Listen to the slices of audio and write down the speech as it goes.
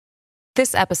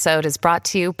This episode is brought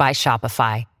to you by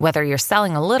Shopify. Whether you're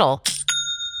selling a little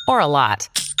or a lot,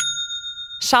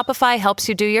 Shopify helps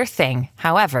you do your thing,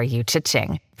 however you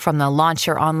cha-ching. From the launch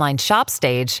your online shop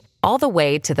stage, all the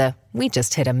way to the we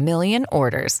just hit 1 million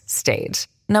orders stage.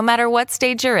 No matter what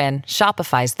stage you're in,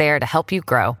 Shopify's there to help you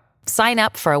grow. Sign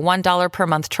up for a $1 per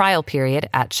month trial period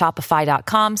at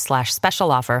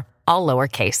shopify.com/special offer, all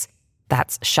lowercase.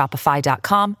 That's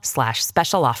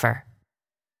shopify.com/special offer.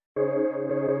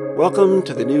 Welcome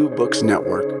to the New Books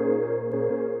Network.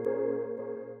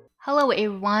 Hello,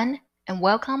 everyone, and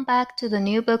welcome back to the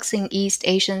New Books in East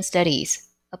Asian Studies,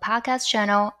 a podcast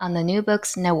channel on the New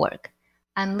Books Network.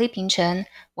 I'm Liping Chen,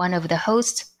 one of the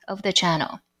hosts of the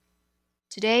channel.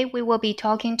 Today, we will be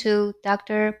talking to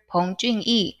Dr. Peng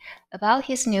Junyi about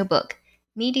his new book,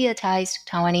 Mediatized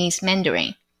Taiwanese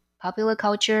Mandarin, Popular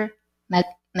Culture,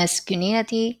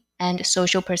 Masculinity, and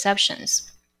Social Perceptions.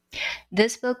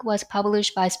 This book was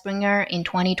published by Springer in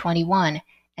 2021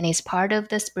 and is part of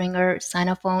the Springer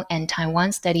Sinophone and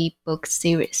Taiwan Study book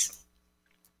series.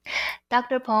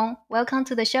 Dr. Peng, welcome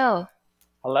to the show.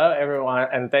 Hello, everyone,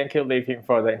 and thank you, Liping,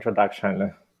 for the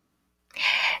introduction.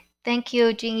 Thank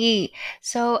you, Junyi.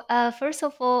 So, first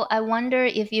of all, I wonder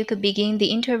if you could begin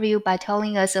the interview by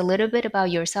telling us a little bit about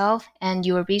yourself and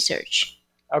your research.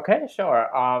 Okay, sure.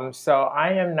 So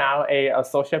I am now an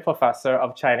associate professor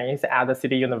of Chinese at the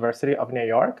City University of New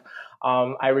York.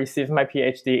 I received my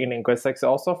PhD in linguistics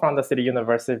also from the City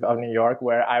University of New York,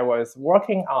 where I was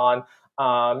working on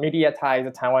mediatized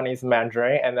Taiwanese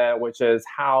Mandarin, and then which is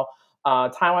how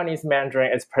Taiwanese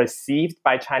Mandarin is perceived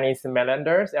by Chinese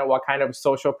mainlanders and what kind of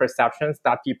social perceptions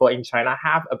that people in China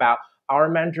have about our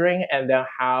Mandarin, and then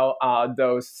how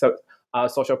those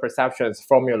social perceptions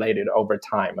formulated over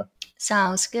time.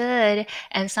 Sounds good,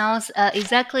 and sounds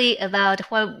exactly about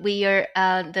what we are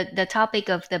the topic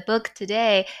of the book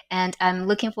today. And I'm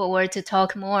looking forward to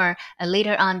talk more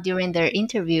later on during the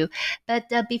interview.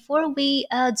 But before we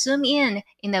zoom in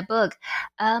the book,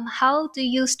 how do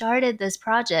you started this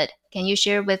project? Can you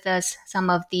share with us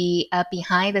some of the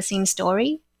behind the scenes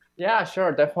story? Yeah,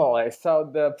 sure, definitely. So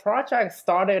the project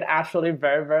started actually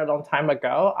very, very long time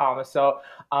ago.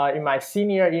 In my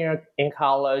senior year in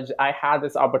college, I had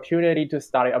this opportunity to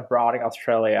study abroad in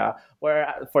Australia,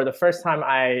 where for the first time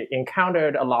I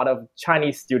encountered a lot of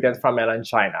Chinese students from mainland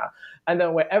China. And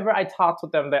then whenever I talked to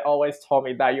them, they always told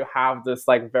me that you have this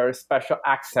like very special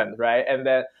accent, right? And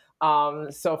then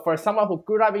so for someone who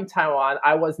grew up in Taiwan,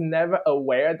 I was never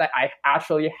aware that I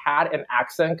actually had an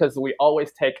accent, because we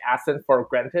always take accent for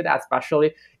granted,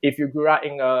 especially if you grew up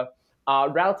in a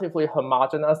relatively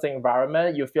homogeneous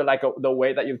environment. You feel like the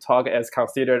way that you talk is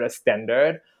considered a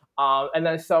standard. And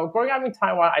then so growing up in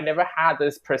Taiwan, I never had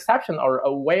this perception or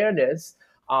awareness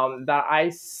that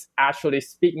I actually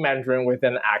speak Mandarin with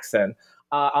an accent.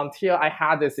 Until I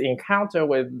had this encounter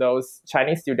with those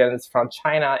Chinese students from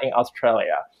China in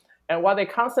Australia. And what they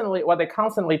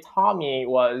constantly taught me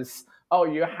was, oh,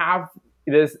 you have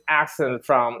this accent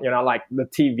from, like the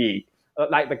TV,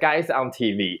 like the guys on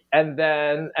TV. And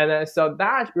then so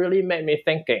that really made me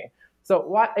thinking, so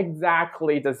what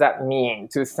exactly does that mean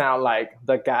to sound like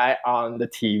the guy on the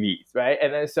TVs, right?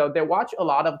 And then so they watch a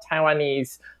lot of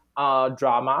Taiwanese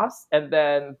dramas,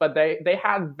 but they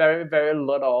had very, very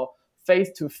little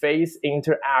face-to-face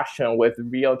interaction with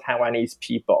real Taiwanese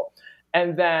people.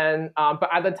 And then, but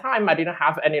at the time, I didn't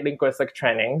have any linguistic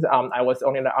trainings. I was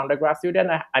only an undergrad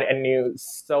student. I knew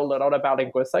so little about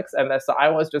linguistics. And then, so I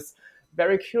was just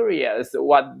very curious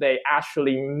what they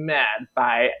actually meant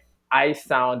by I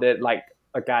sounded like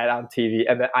a guy on TV.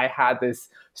 And then I had this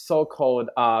so-called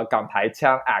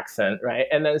Gangtaiqiang accent, right?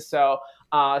 And then, so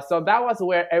that was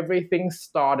where everything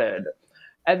started.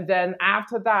 And then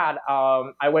after that,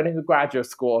 I went into graduate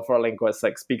school for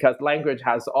linguistics, because language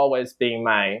has always been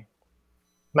my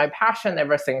passion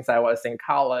ever since I was in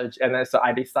college. And then so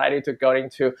I decided to go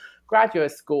into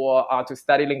graduate school to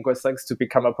study linguistics to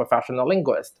become a professional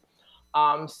linguist.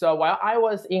 So while I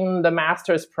was in the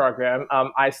master's program,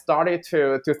 I started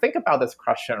to think about this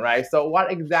question, right? So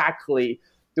what exactly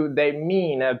do they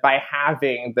mean by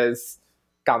having this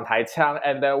Gangtaiqiang?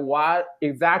 And then what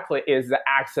exactly is the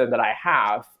accent that I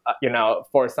have,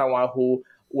 for someone who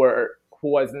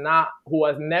was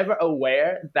never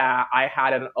aware that I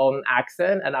had an own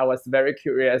accent, and I was very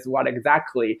curious what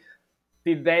exactly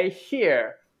did they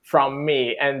hear from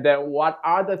me, and then what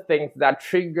are the things that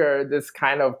trigger this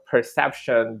kind of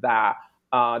perception that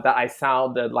I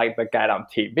sounded like the guy on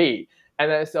TV.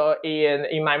 And then so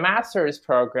in my master's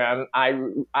program, I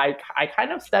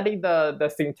kind of studied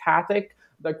the syntactic,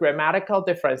 the grammatical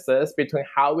differences between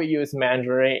how we use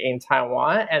Mandarin in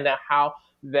Taiwan and then how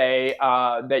they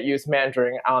use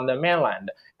Mandarin on the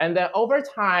mainland. And then over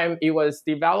time, it was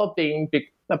developing.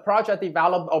 The project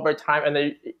developed over time, and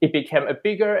then it became a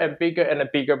bigger and bigger and a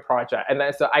bigger project. And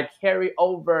then so I carry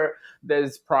over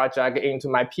this project into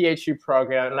my PhD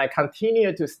program, and I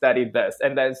continue to study this.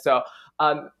 And then so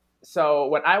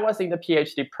when I was in the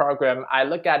PhD program, I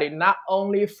look at it not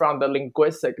only from the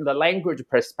language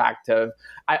perspective,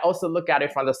 I also look at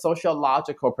it from the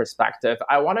sociological perspective.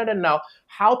 I wanted to know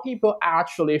how people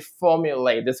actually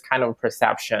formulate this kind of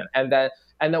perception, and then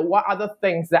what are the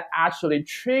things that actually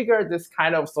trigger this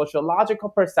kind of sociological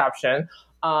perception,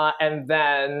 and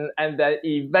then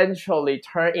eventually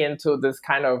turn into this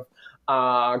kind of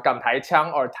港台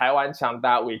腔 or Taiwan 腔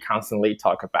that we constantly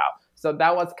talk about. So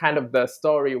that was kind of the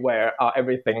story where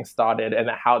everything started, and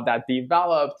how that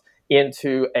developed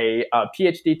into a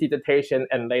PhD dissertation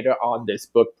and later on this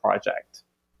book project.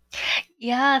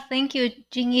 Yeah, thank you,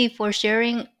 Jingyi, for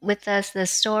sharing with us the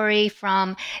story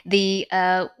from the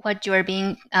what you are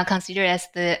being considered as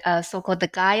the so-called the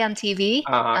guy on TV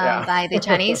by the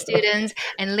Chinese students,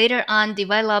 and later on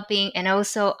developing, and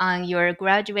also on your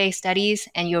graduate studies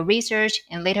and your research,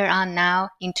 and later on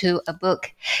now into a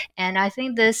book. And I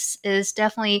think this is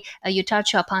definitely you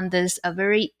touch upon this a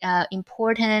very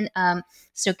important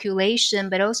circulation,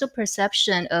 but also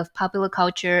perception of popular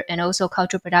culture and also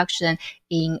cultural production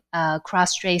in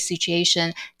cross-strait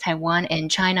situation, Taiwan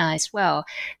and China as well.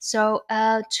 So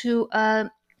I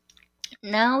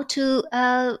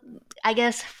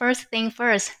guess first thing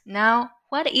first, now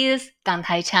what is 港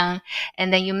台腔?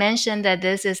 And then you mentioned that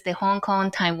this is the Hong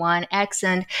Kong Taiwan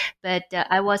accent, but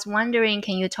I was wondering,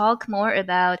 can you talk more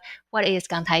about what is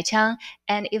港台腔?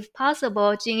 And if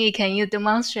possible, Jingyi, can you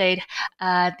demonstrate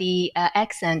the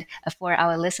accent for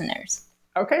our listeners?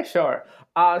 Okay, sure.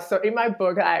 So in my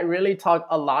book, I really talk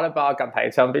a lot about 港台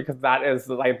腔 because that is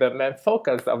like the main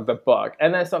focus of the book.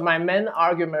 And then so my main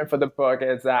argument for the book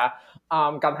is that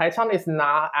港台腔 is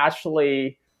not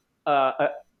actually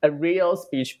a real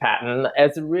speech pattern.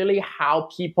 It's really how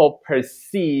people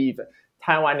perceive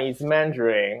Taiwanese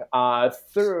Mandarin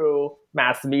through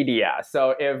mass media.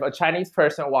 So if a Chinese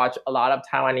person watch a lot of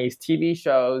Taiwanese TV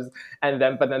shows,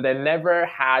 but then they never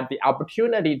had the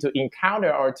opportunity to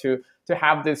encounter or to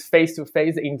have this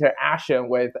face-to-face interaction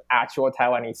with actual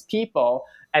Taiwanese people,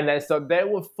 and then so they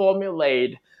would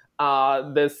formulate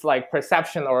this like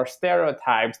perception or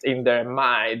stereotypes in their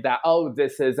mind that, oh,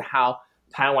 this is how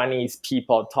Taiwanese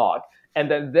people talk. And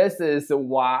then this is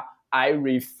what I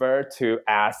refer to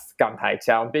as 港台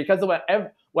腔, because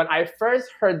when I first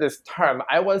heard this term,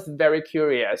 I was very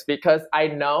curious because I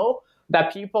know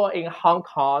that people in Hong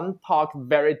Kong talk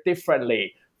very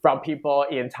differently from people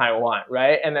in Taiwan,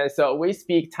 right? And then so we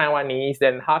speak Taiwanese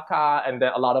and Hakka and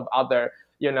then a lot of other,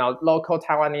 local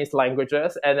Taiwanese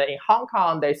languages. And then in Hong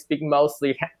Kong, they speak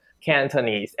mostly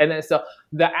Cantonese. And then so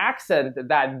the accent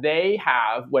that they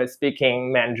have when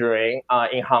speaking Mandarin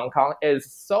in Hong Kong is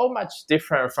so much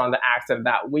different from the accent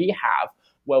that we have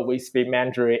when we speak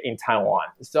Mandarin in Taiwan.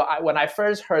 So when I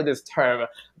first heard this term,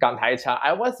 港台腔,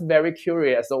 I was very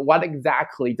curious. So what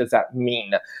exactly does that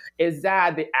mean? Is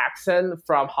that the accent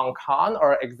from Hong Kong,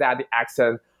 or is that the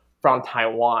accent from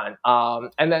Taiwan?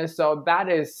 And then so that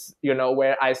is,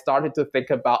 where I started to think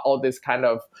about all this kind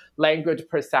of language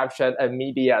perception and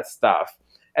media stuff.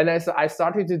 And then so I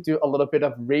started to do a little bit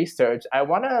of research. I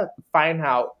want to find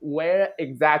out where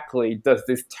exactly does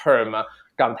this term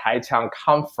港台腔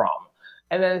come from.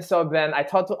 And then I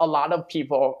talked to a lot of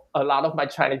people, a lot of my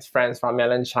Chinese friends from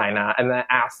mainland China, and then I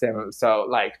asked them, so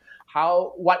like,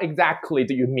 what exactly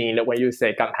do you mean when you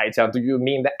say 港台腔? Do you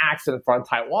mean the accent from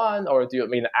Taiwan, or do you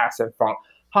mean the accent from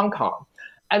Hong Kong?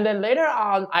 And then later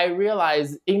on, I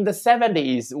realized in the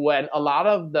 70s, when a lot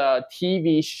of the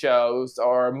TV shows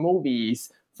or movies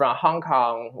from Hong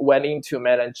Kong went into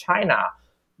mainland China,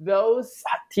 those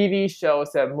TV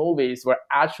shows and movies were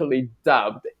actually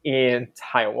dubbed in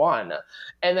Taiwan.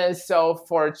 And then so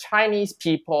for Chinese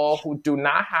people who do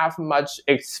not have much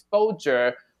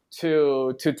exposure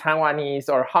to Taiwanese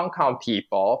or Hong Kong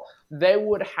people, they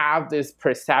would have this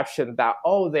perception that,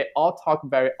 oh, they all talk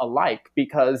very alike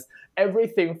because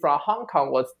everything from Hong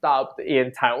Kong was dubbed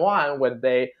in Taiwan when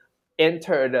they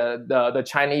entered the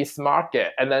Chinese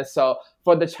market. And then so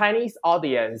for the Chinese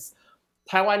audience,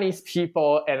 Taiwanese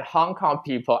people and Hong Kong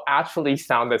people actually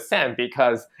sound the same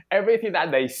because everything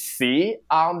that they see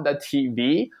on the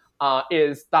TV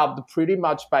is dubbed pretty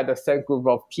much by the same group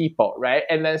of people, right?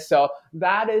 And then so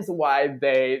that is why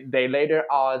they later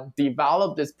on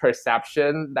developed this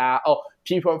perception that, oh,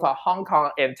 people from Hong Kong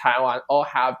and Taiwan all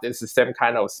have this same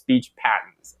kind of speech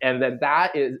patterns. And then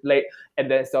that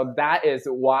is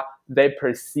what they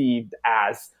perceived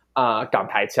as 港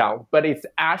台腔, but it's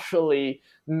actually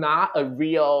not a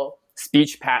real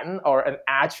speech pattern or an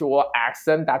actual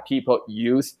accent that people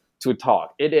use to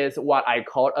talk. It is what I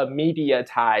call a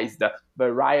mediatized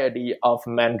variety of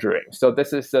Mandarin. So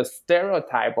this is the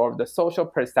stereotype or the social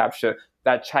perception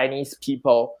that Chinese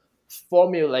people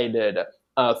formulated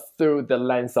through the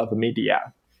lens of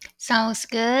media. Sounds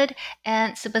good.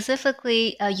 And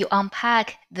specifically, you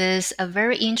unpack this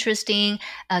very interesting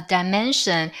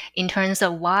dimension in terms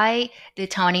of why the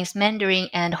Taiwanese Mandarin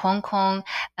and Hong Kong,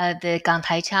 the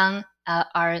Gangtaiqiang,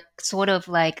 are sort of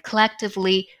like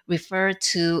collectively referred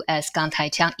to as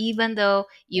Gangtaiqiang, even though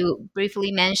you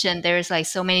briefly mentioned there's like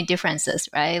so many differences,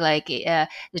 right? Like the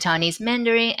Chinese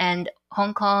Mandarin and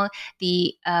Hong Kong,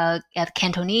 the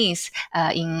Cantonese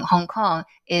in Hong Kong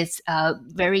is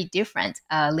very different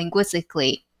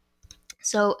linguistically.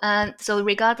 So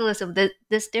regardless of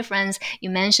this difference, you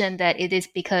mentioned that it is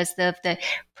because of the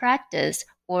practice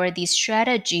or the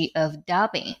strategy of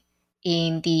dubbing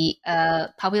in the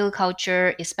popular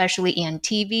culture, especially in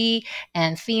TV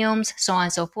and films, so on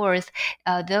and so forth.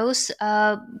 Those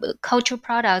cultural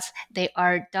products, they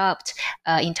are dubbed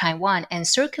in Taiwan and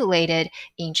circulated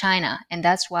in China. And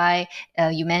that's why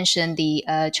you mentioned the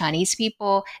Chinese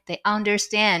people, they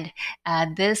understand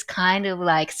this kind of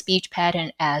like speech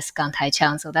pattern as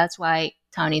Gangtaiqiang. So that's why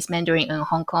Taiwanese Mandarin and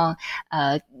Hong Kong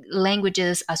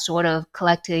languages are sort of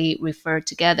collectively referred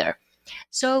together.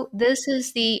 So this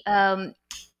is the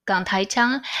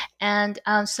Gangtaiqiang, and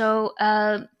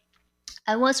I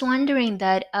was wondering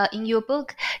that in your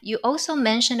book you also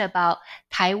mentioned about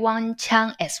Taiwan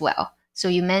Qiang as well. So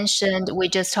you mentioned we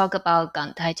just talked about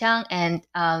Gangtaiqiang, and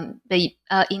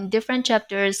in different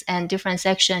chapters and different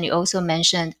sections you also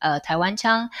mentioned Taiwan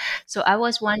Qiang. So I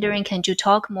was wondering, can you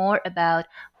talk more about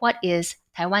what is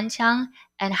Taiwan Qiang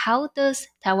and how does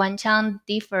Taiwan Qiang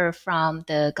differ from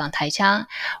the Gangtaiqiang?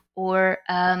 Or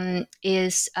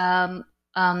is Taiwan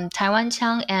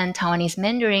Qiang and Taiwanese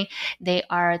Mandarin, they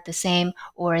are the same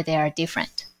or they are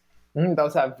different?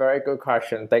 Those are very good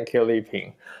questions. Thank you, Li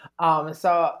Ping.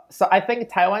 So I think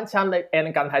Taiwan Qiang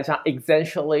and Gangtaiqiang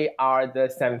essentially are the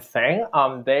same thing.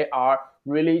 They are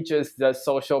really just the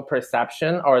social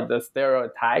perception or the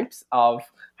stereotypes of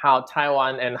how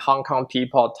Taiwan and Hong Kong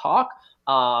people talk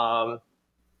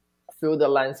through the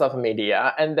lens of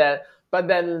media. But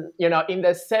then, in the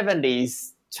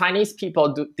 70s, Chinese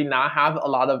people did not have a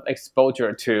lot of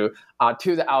exposure to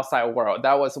the outside world.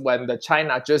 That was when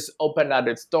China just opened up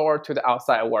its door to the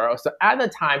outside world. So at the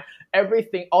time,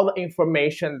 all the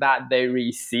information that they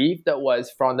received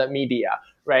was from the media,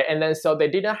 right? And then so they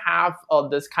didn't have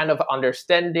this kind of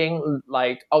understanding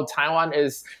like, Taiwan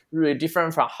is really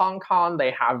different from Hong Kong.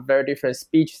 They have very different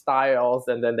speech styles,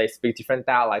 and then they speak different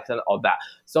dialects and all that.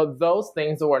 So those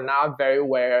things were not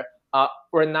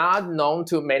were not known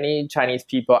to many Chinese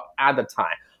people at the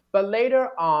time. But later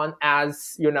on,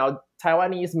 as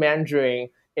Taiwanese Mandarin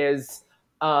is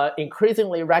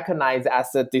increasingly recognized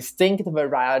as a distinct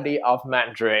variety of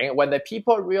Mandarin, when the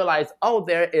people realize,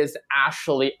 there is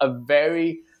actually a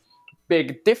very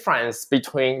big difference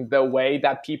between the way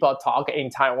that people talk in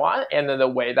Taiwan and the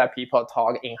way that people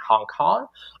talk in Hong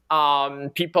Kong,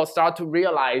 people start to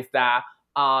realize that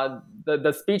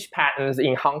the speech patterns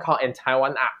in Hong Kong and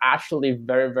Taiwan are actually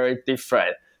very, very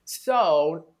different.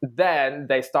 So then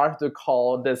they start to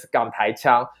call this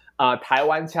Gangtaiqiang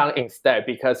Taiwan Qiang instead,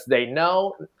 because they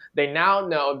now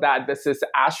know that this is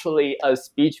actually a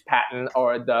speech pattern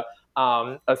or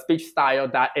a speech style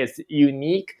that is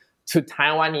unique to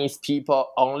Taiwanese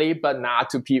people only, but not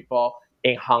to people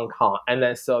in Hong Kong. And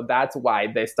then so that's why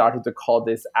they started to call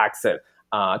this accent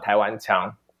Taiwan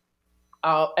Qiang.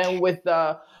 And with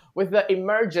the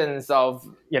emergence of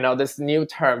this new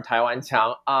term Taiwan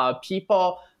Qiang,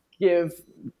 people give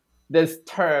this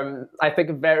term, I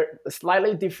think, very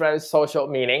slightly different social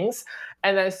meanings.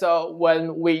 And then so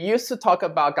when we used to talk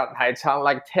about Gangtaiqiang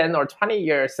like 10 or 20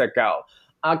 years ago,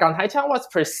 Gangtaiqiang was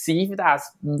perceived as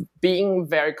being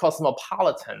very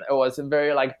cosmopolitan. It was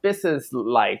very like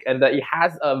business-like, and that it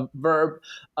has a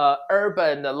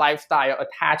urban lifestyle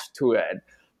attached to it.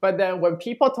 But then when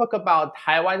people talk about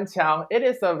Taiwan Qiang, it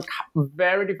is a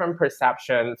very different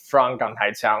perception from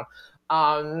Gangtaiqiang.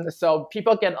 So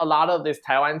people get a lot of this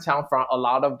Taiwan Qiang from a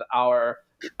lot of our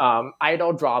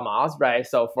idol dramas, right?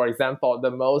 So for example, the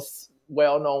most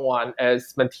well-known one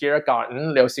is Material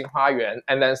Garden, 流星花园.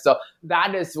 And then so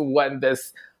that is when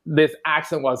this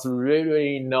accent was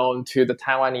really known to the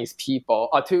Taiwanese people,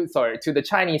 to the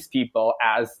Chinese people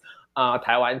as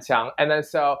Taiwan Qiang. And then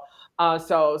so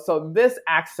this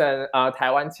accent,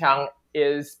 Taiwan Qiang,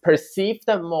 is perceived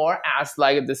more as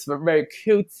like this very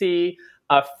cutesy,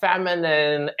 a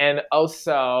feminine and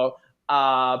also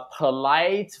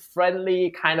polite,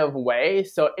 friendly kind of way.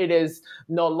 So it is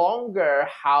no longer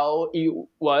how it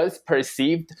was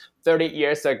perceived 30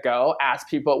 years ago, as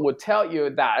people would tell you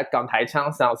that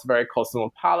Gangtaichang sounds very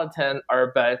cosmopolitan,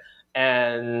 urban,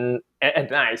 and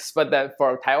nice. But then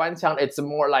for Taiwanchang, it's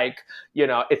more like,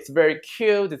 it's very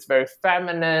cute, it's very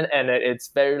feminine, and it's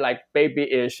very like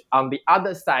babyish on the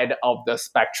other side of the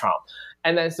spectrum.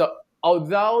 And then so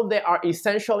although they are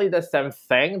essentially the same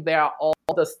thing, they are all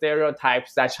the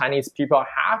stereotypes that Chinese people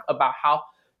have about how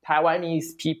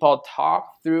Taiwanese people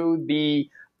talk through the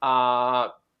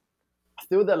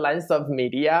lens of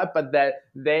media, but that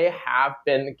they have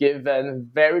been given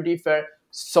very different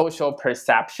social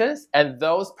perceptions, and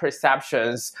those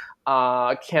perceptions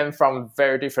came from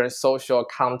very different social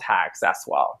contexts as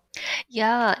well.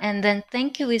 Yeah, and then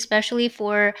thank you especially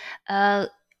for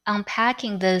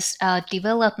unpacking this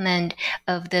development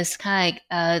of this kind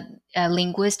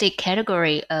linguistic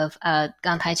category of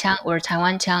Gangtaichang or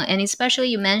Taiwanchang, and especially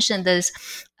you mentioned this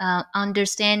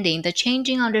understanding, the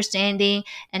changing understanding,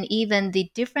 and even the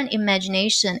different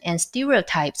imagination and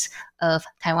stereotypes of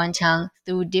Taiwanchang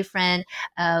through different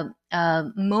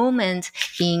moments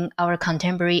in our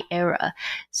contemporary era.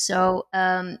 So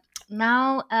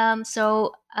now,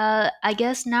 I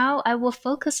guess now I will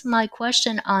focus my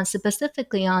question on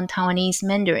specifically on Taiwanese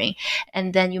Mandarin,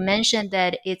 and then you mentioned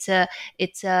that it's a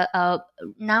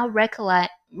now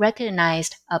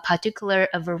recognized a particular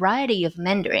variety of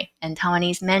Mandarin and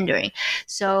Taiwanese Mandarin.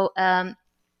 So,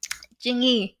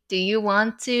 Jingyi, do you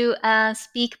want to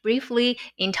speak briefly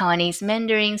in Taiwanese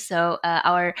Mandarin so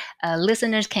our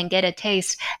listeners can get a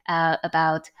taste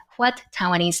about what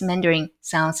Taiwanese Mandarin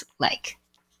sounds like?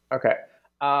 Okay.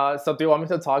 So do you want me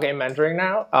to talk in Mandarin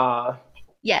now?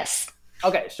 Yes.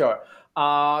 Okay, sure.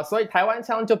 所以台湾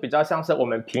腔就比较像是我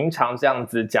们平常这样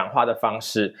子讲话的方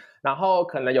式，然后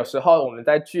可能有时候我们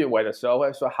在句尾的时候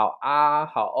会说好啊、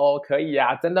好哦、可以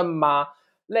啊、真的吗？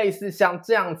类似像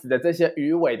这样子的这些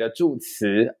语尾的助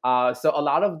词so a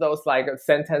lot of those like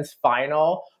sentence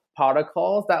final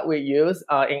particles that we use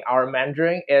in our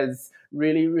Mandarin is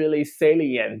really, really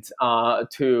salient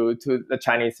to the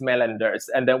Chinese mainlanders.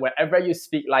 And then whenever you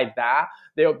speak like that,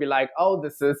 they'll be like, oh,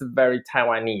 this is very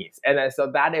Taiwanese. And then so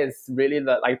that is really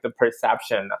the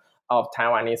perception of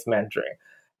Taiwanese Mandarin.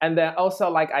 And then also,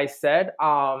 like I said,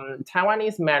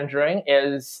 Taiwanese Mandarin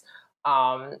is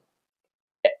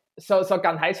so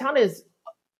Gangtaichang is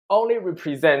only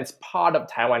represents part of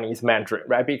Taiwanese Mandarin,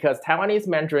 right? Because Taiwanese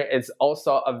Mandarin is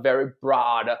also a very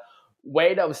broad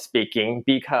way of speaking,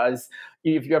 because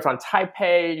if you're from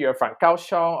Taipei, you're from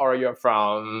Kaohsiung, or you're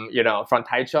from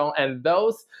Taichung, and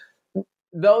those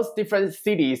different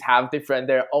cities have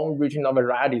their own regional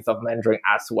varieties of Mandarin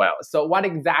as well. So what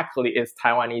exactly is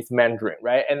Taiwanese Mandarin,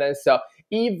 right? And then so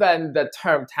even the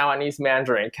term Taiwanese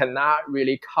Mandarin cannot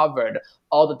really cover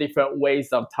all the different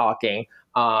ways of talking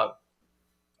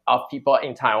of people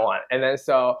in Taiwan. And then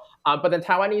so, but the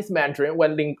Taiwanese Mandarin,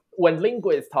 when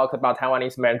linguists talk about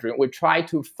Taiwanese Mandarin, we try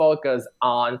to focus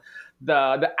on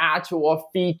the actual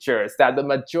features that the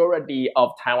majority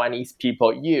of Taiwanese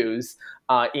people use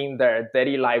in their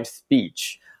daily life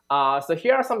speech. So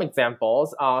here are some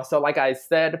examples. So like I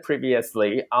said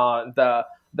previously, the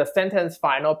sentence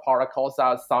final particles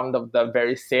are some of the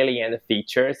very salient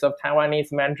features of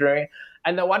Taiwanese Mandarin.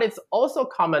 And then what is also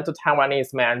common to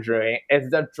Taiwanese Mandarin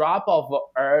is the drop of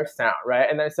sound, right?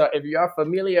 And then so if you are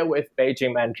familiar with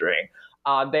Beijing Mandarin,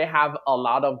 they have a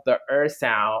lot of the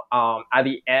sound at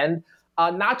the end,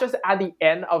 not just at the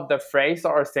end of the phrase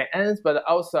or sentence, but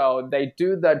also they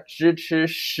do the zhi, chi,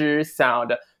 shi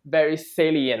sound very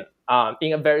salient,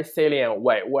 in a very salient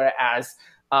way. Whereas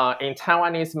in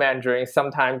Taiwanese Mandarin,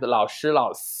 sometimes 老师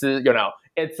老师,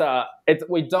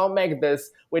 we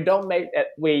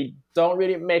don't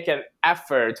really make an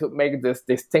effort to make this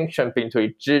distinction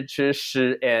between 知吃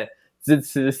诗 and 滋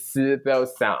吃思,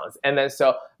 those sounds. And then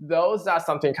so those are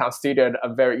something considered a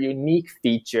very unique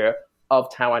feature of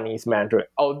Taiwanese Mandarin.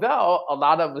 Although a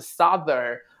lot of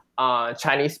southern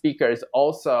Chinese speakers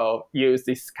also use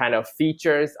these kind of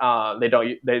features, they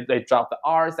drop the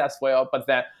R's as well, but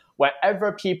then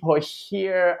whenever people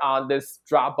hear this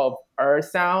drop of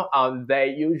sound, they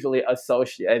usually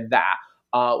associate that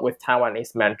with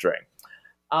Taiwanese Mandarin.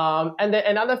 And then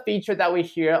another feature that we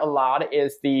hear a lot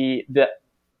is the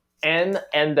N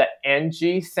and the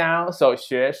NG sound. So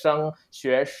学生,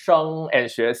 学生 and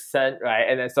学生, right?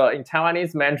 And then so in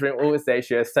Taiwanese Mandarin, we would say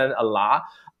学生 a lot.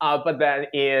 But then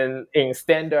in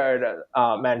standard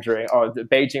Mandarin, or the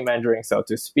Beijing Mandarin, so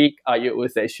to speak, you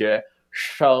would say 学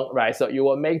生, right? So you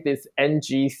will make this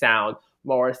NG sound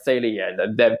more salient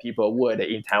than people would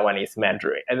in Taiwanese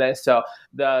Mandarin. And then so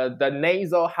the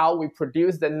nasal, how we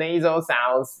produce the nasal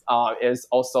sounds is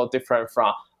also different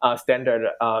from standard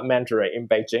Mandarin in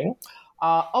Beijing.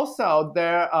 Also,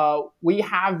 we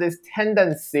have this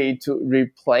tendency to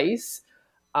replace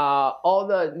all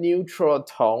the neutral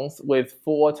tones with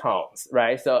full tones,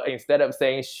 right? So instead of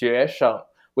saying 学生,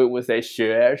 we would say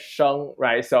学生,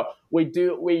 right? So we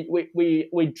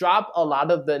drop a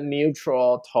lot of the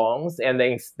neutral tones, and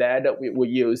then instead we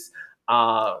use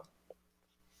a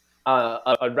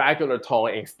regular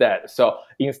tone instead. So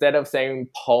instead of saying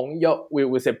朋友, we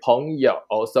would say 朋友.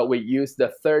 Also, we use the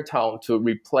third tone to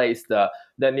replace the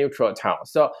neutral tone.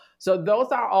 So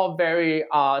those are all very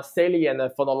salient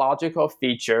and phonological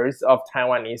features of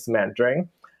Taiwanese Mandarin.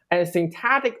 And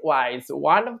syntactic-wise,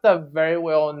 one of the very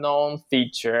well-known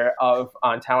feature of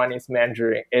Taiwanese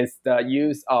Mandarin is the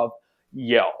use of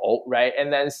有, right?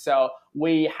 And then so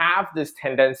we have this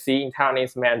tendency in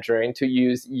Taiwanese Mandarin to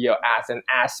use 有 as an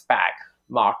aspect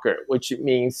marker, which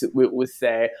means we would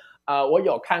say 我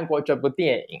有看过这部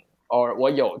电影 or 我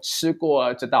有吃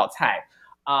过这道菜.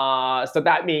 So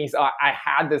that means I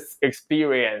had this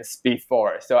experience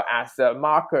before. So as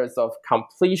markers of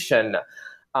completion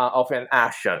of an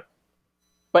action.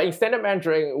 But in standard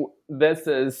Mandarin, this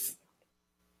is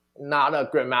not a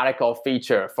grammatical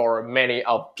feature for many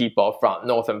of people from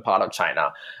northern part of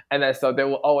China. And then so they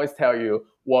will always tell you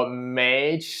我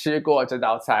没吃过这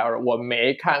道菜 or 我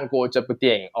没看过这部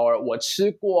电影 or 我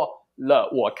吃过了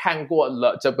我看过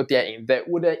了这部电影. They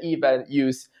wouldn't even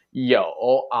use 有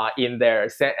in their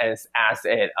sentence as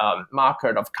a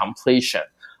marker of completion.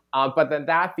 But then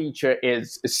that feature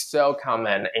is so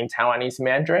common in Taiwanese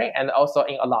Mandarin and also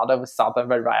in a lot of southern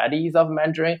varieties of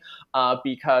Mandarin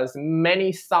because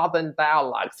many southern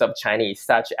dialects of Chinese,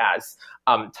 such as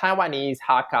Taiwanese,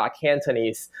 Hakka,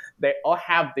 Cantonese, they all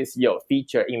have this 有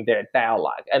feature in their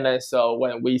dialect. And then so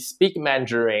when we speak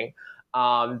Mandarin,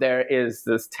 there is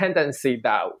this tendency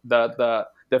that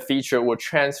the feature will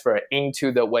transfer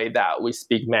into the way that we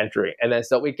speak Mandarin. And then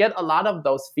so we get a lot of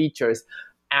those features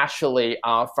actually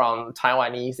from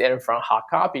Taiwanese and from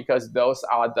Hakka because those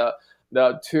are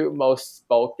the two most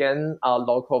spoken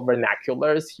local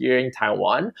vernaculars here in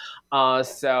Taiwan.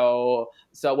 So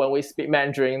when we speak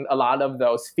Mandarin, a lot of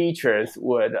those features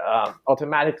would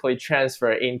automatically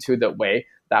transfer into the way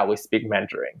that we speak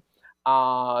Mandarin.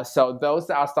 So those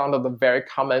are some of the very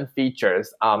common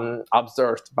features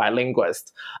observed by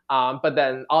linguists. But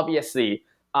then obviously,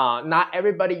 not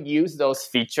everybody use those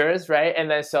features, right?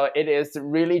 And then so it is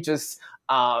really just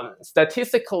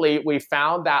statistically, we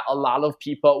found that a lot of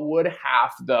people would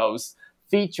have those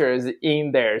features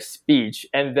in their speech,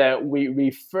 and then we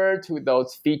refer to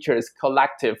those features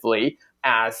collectively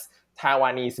as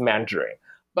Taiwanese Mandarin.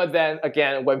 But then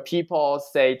again, when people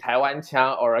say Taiwan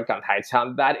Qiang or Gantai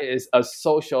Qiang, that is a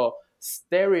social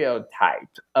stereotype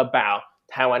about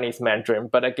Taiwanese Mandarin.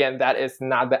 But again, that is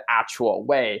not the actual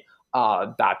way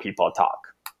that people talk.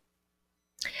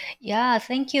 Yeah,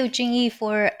 thank you, Jingyi,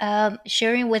 for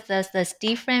sharing with us the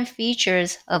different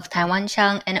features of Taiwan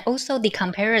Qiang and also the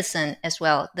comparison as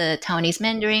well, the Taiwanese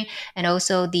Mandarin and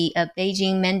also the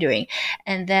Beijing Mandarin.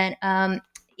 And then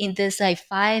in this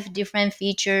 5 different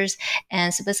features,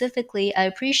 and specifically, I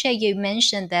appreciate you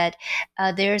mentioned that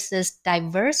there's this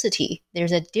diversity,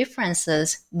 there's a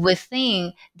differences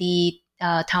within the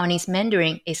Taiwanese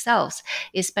Mandarin itself,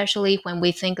 especially when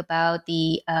we think about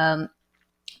the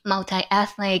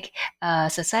multi-ethnic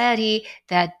society,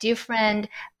 that different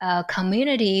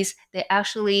communities, they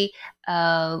actually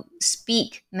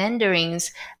speak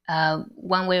Mandarins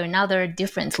one way or another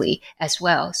differently as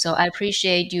well. So I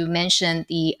appreciate you mentioned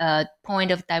the point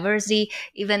of diversity,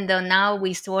 even though now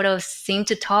we sort of seem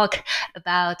to talk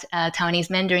about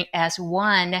Taiwanese Mandarin as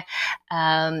one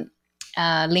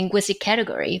linguistic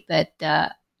category, but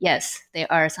yes,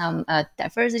 there are some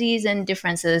diversities and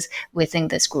differences within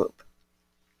this group.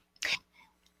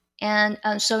 And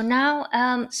so now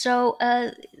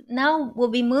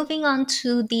we'll be moving on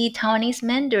to the Taiwanese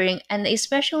Mandarin, and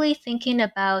especially thinking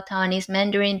about Taiwanese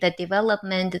Mandarin, the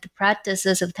development, the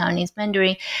practices of Taiwanese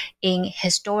Mandarin in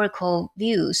historical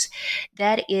views.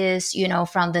 That is,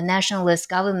 from the nationalist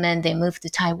government, they moved to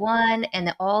Taiwan,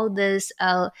 and all this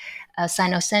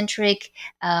Sinocentric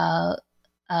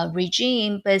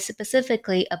regime, but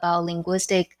specifically about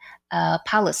linguistic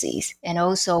policies and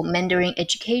also Mandarin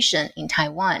education in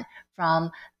Taiwan.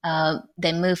 From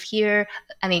they moved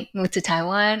to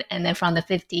Taiwan, and then from the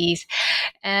 50s.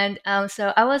 And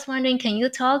so I was wondering, can you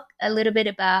talk a little bit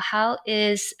about how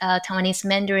is Taiwanese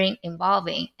Mandarin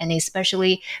evolving, and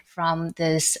especially from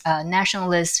this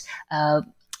nationalist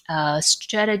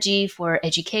strategy for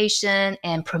education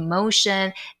and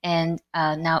promotion and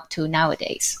now to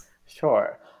nowadays?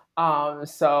 Sure.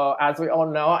 So as we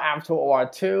all know, after World War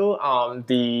II,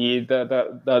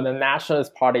 the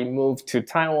Nationalist Party moved to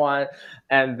Taiwan,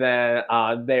 and then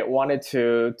they wanted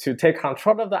to take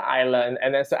control of the island.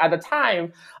 And then so at the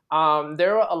time,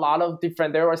 there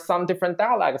were some different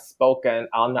dialects spoken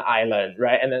on the island,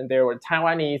 right? And then there were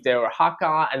Taiwanese, there were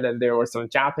Hakka, and then there were some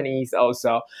Japanese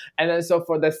also. And then so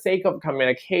for the sake of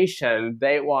communication,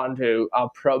 they want to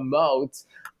promote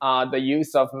the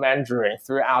use of Mandarin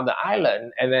throughout the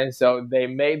island. And then so they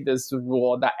made this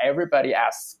rule that everybody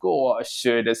at school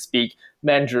should speak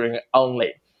Mandarin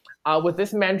only. With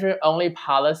this Mandarin only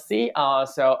policy,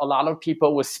 so a lot of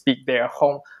people would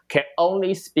can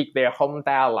only speak their home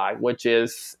dialect, which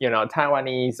is,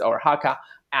 Taiwanese or Hakka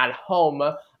at home.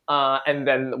 And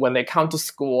then when they come to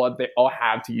school, they all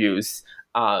have to use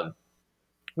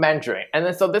Mandarin. And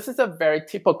then so this is a very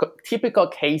typical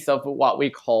case of what we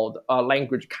call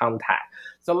language contact.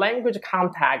 So language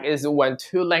contact is when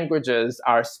two languages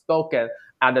are spoken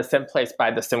at the same place by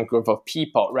the same group of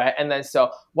people, right? And then so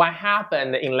what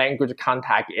happened in language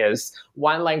contact is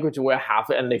one language will have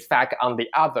an effect on the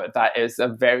other. That is a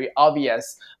very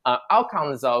obvious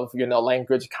outcomes of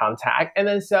language contact. And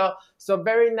then so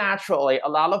very naturally, a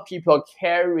lot of people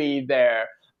carry their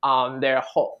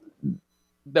whole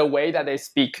the way that they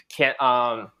speak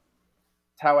Taiwanese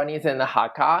and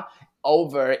Hakka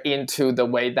over into the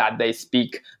way that they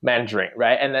speak Mandarin,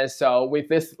 right? And then so with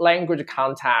this language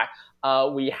contact,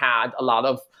 there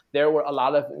were a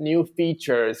lot of new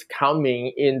features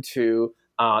coming into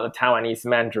the Taiwanese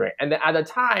Mandarin. And then at the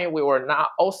time, we were not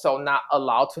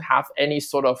allowed to have any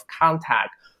sort of contact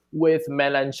with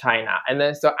mainland China. And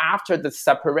then so after the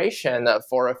separation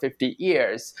for 50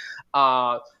 years,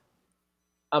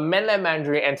 mainland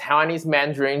Mandarin and Taiwanese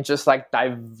Mandarin just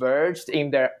diverged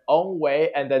in their own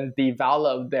way and then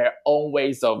developed their own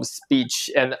ways of speech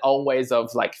and own ways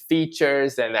of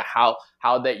features and how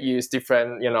they use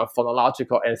different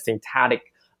phonological and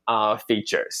syntactic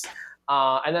features.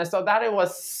 And then so that it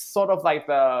was sort of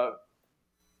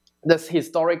this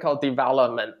historical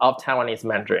development of Taiwanese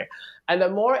Mandarin. And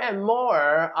then more and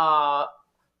more,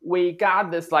 we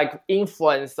got this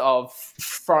influence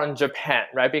from Japan,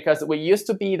 right? Because we used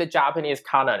to be the Japanese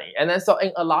colony. And then so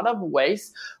in a lot of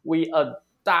ways, we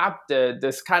adopted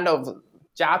this kind of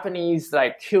Japanese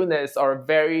cuteness or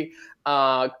very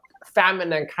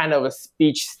feminine kind of a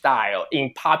speech style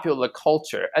in popular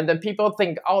culture. And then people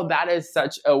think, oh, that is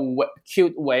such a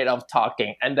cute way of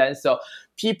talking. And then so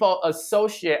people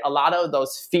associate a lot of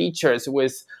those features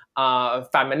with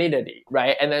femininity,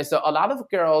 right? And then so a lot of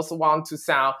girls want to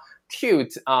sound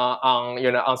cute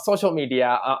on social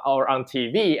media or on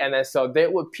TV, and then so they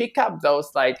would pick up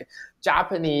those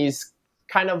Japanese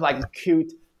kind of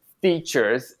cute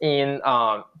features in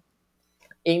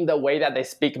the way that they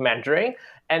speak Mandarin,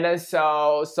 and then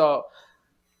so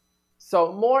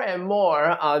more and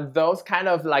more those kind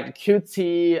of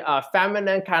cutesy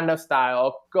feminine kind of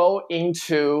style go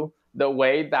into the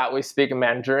way that we speak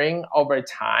Mandarin over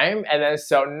time. And then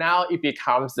so now it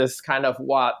becomes this kind of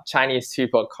what Chinese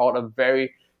people call a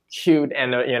very cute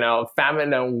and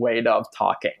feminine way of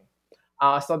talking.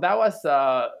 So that was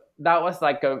a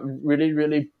really,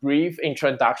 really brief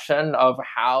introduction of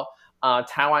how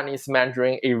Taiwanese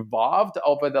Mandarin evolved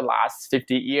over the last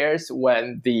 50 years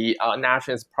when the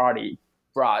Nationalist Party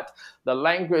brought the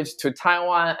language to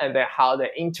Taiwan, and then how they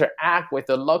interact with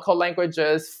the local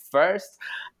languages first.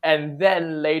 And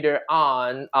then later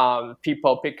on,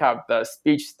 people pick up the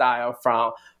speech style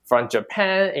from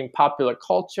Japan in popular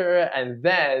culture, and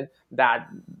then that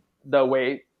the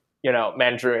way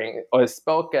Mandarin was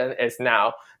spoken is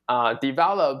now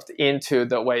developed into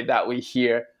the way that we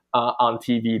hear on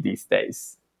TV these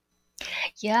days.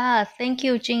 Yeah, thank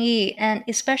you, Jingyi, and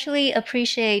especially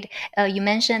appreciate you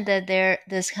mentioned that there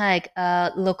this kind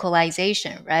of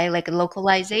localization, right? Like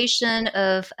localization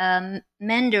of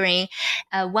Mandarin.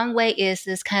 One way is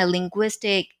this kind of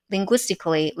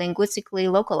linguistically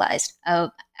localized.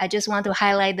 I just want to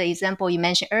highlight the example you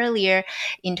mentioned earlier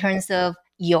in terms of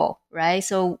yo, right?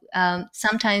 So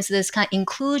sometimes this kind of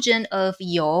inclusion of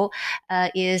yo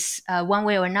is one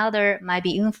way or another might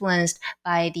be influenced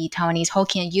by the Taiwanese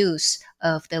Hokkien use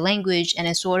of the language, and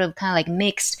it's sort of kind of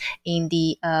mixed in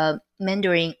the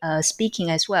Mandarin speaking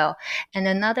as well. And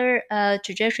another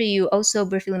trajectory you also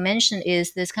briefly mentioned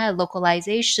is this kind of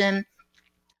localization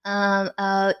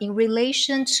in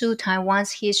relation to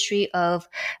Taiwan's history of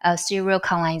serial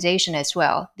colonization as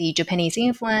well, the Japanese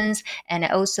influence, and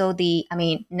also the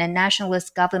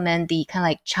nationalist government, the kind of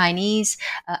like Chinese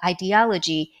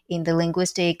ideology in the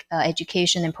linguistic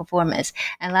education and performance.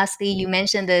 And lastly, you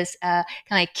mentioned this kind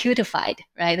of like cutified,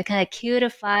 right? The kind of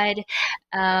cutified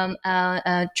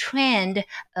trend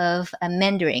of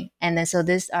Mandarin. And then so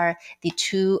these are the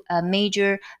two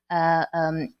major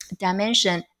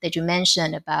dimension that you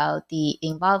mentioned about the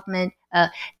involvement,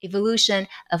 evolution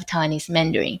of Taiwanese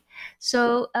Mandarin.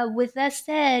 So with that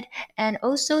said, and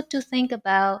also to think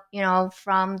about,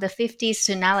 from the 50s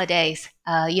to nowadays,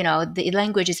 the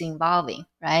language is evolving,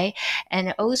 right?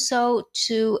 And also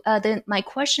then my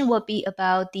question will be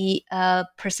about the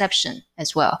perception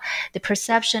as well, the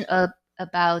perception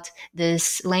about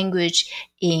this language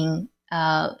in,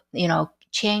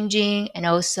 changing and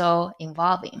also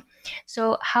evolving.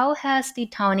 So, how has the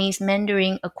Taiwanese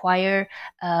Mandarin acquired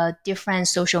different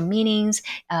social meanings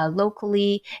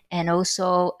locally and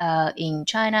also in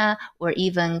China or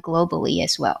even globally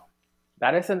as well?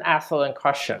 That is an excellent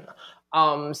question.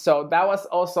 So that was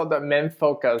also the main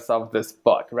focus of this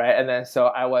book, right? And then so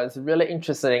I was really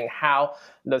interested in how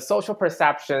the social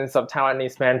perceptions of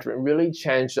Taiwanese Mandarin really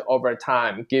changed over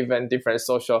time, given different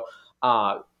social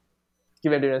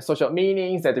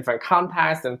meanings and different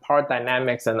contexts and power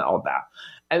dynamics and all that.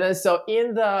 And then so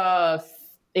in the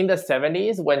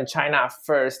 70s, when China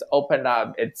first opened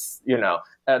up its,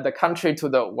 the country to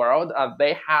the world,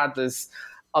 they had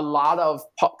a lot of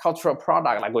cultural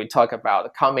product, like we talk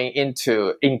about, coming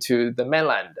into the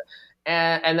mainland.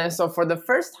 And then so for the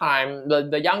first time,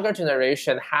 the younger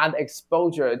generation had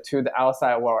exposure to the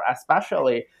outside world,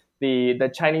 especially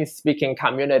the Chinese speaking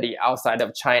community outside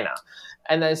of China.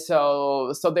 And then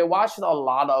so they watched a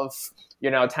lot of,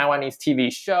 Taiwanese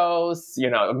TV shows,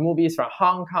 movies from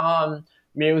Hong Kong,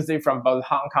 music from both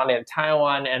Hong Kong and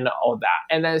Taiwan and all that.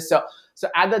 And then so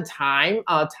at the time,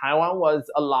 Taiwan was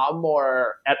a lot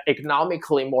more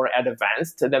economically more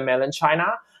advanced than mainland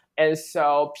China. And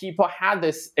so people had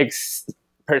this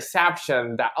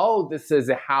perception that, oh, this is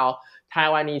how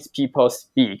Taiwanese people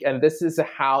speak. And this is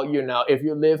how, if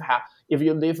you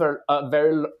live a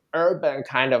very urban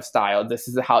kind of style, this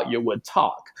is how you would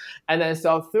talk. And then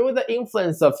so through the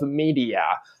influence of media,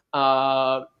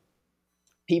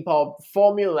 people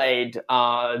formulate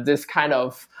this kind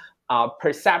of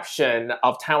perception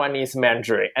of Taiwanese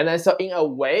Mandarin. And then so in a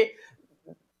way,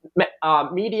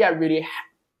 media really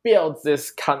builds this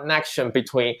connection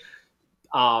between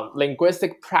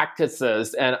linguistic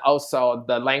practices and also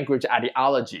the language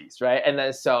ideologies, right? And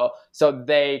then so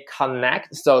they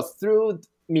connect. So through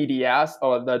media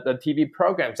or the TV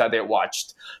programs that they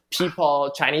watched,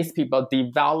 Chinese people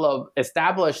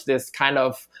establish this kind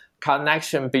of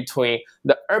connection between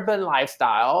the urban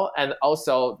lifestyle and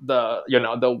also the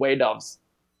weight of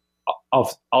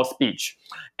speech.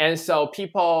 And so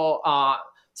people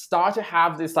start to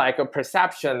have this like a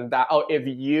perception that, oh, if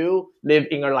you live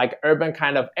in a like urban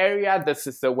kind of area, this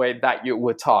is the way that you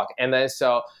would talk. And then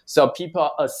so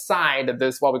people assign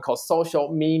this what we call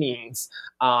social meanings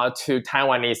to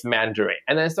Taiwanese Mandarin.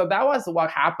 And then so that was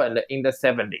what happened in the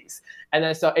 70s. And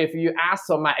then so if you ask,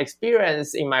 so my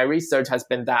experience in my research has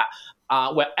been that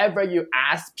whenever you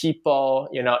ask people,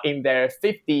 in their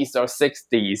 50s or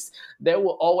 60s, they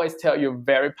will always tell you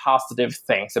very positive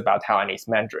things about Taiwanese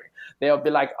Mandarin. They'll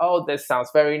be like, oh, this sounds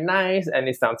very nice, and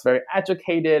it sounds very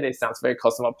educated, it sounds very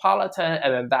cosmopolitan,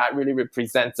 and then that really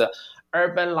represents a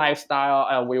urban lifestyle.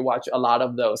 And we watch a lot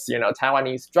of those,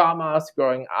 Taiwanese dramas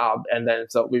growing up, and then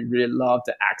so we really love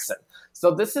the accent.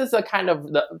 So this is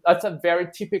that's a very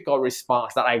typical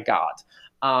response that I got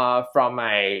from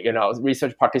my,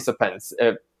 research participants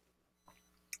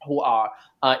who are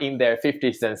in their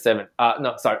 50s and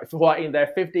who are in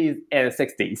their 50s and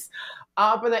 60s.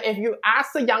 But then if you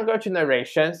ask the younger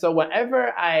generation, so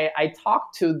whenever I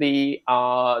talk to the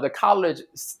college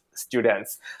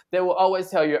students, they will always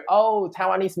tell you, oh,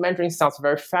 Taiwanese Mandarin sounds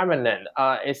very feminine.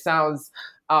 It sounds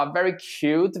very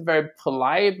cute, very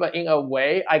polite, but in a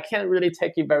way, I can't really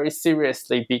take it very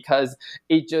seriously because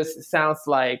it just sounds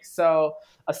like so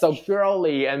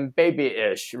girly and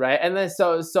babyish, right? And then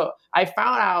so I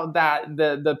found out that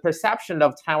the perception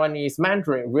of Taiwanese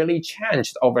Mandarin really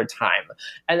changed over time.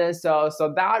 And then so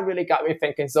that really got me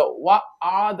thinking, so what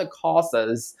are the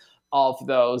causes of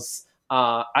those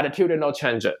attitudinal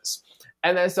changes?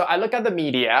 And then so I look at the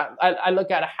media, I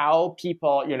look at how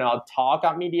people, talk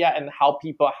on media and how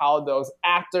those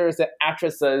actors and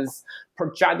actresses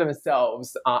project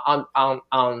themselves on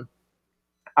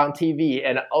TV,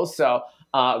 and also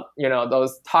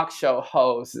those talk show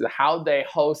hosts, how they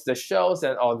host the shows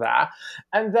and all that.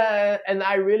 And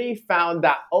I really found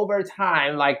that over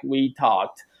time, like we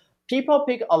talked, people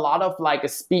pick a lot of like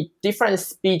different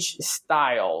speech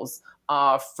styles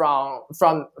from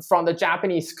the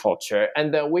Japanese culture,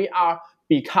 and then we are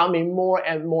becoming more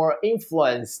and more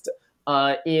influenced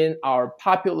in our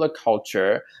popular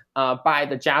culture by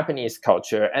the Japanese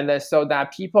culture, and then so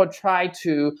that people try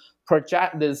to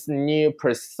project this new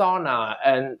persona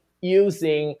and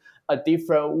using a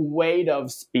different way of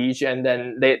speech, and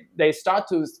then they start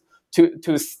to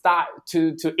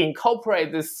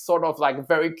incorporate this sort of like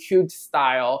very cute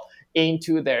style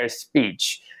into their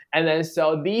speech. And then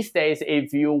so these days,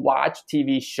 if you watch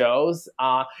TV shows,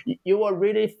 you will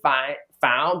really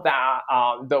found that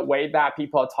the way that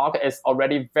people talk is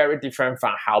already very different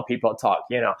from how people talk,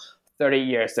 30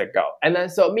 years ago. And then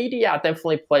so media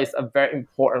definitely plays a very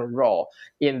important role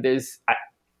in this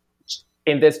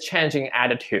changing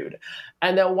attitude.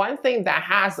 And then one thing that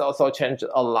has also changed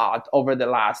a lot over the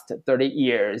last 30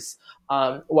 years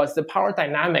was the power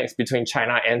dynamics between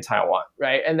China and Taiwan,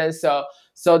 right? And then so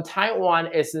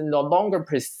Taiwan is no longer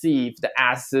perceived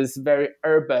as this very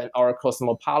urban or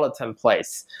cosmopolitan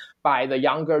place by the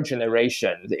younger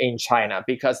generation in China,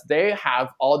 because they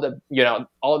have all the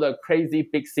crazy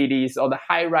big cities, all the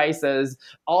high rises,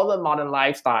 all the modern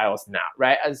lifestyles now,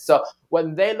 right? And so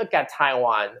when they look at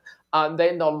Taiwan,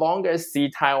 they no longer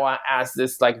see Taiwan as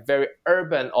this like very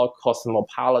urban or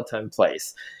cosmopolitan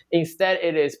place. Instead,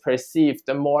 it is perceived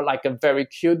more like a very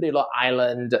cute little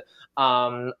island,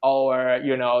 or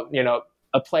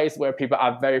a place where people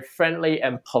are very friendly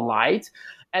and polite.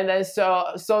 And then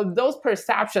so those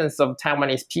perceptions of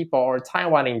Taiwanese people or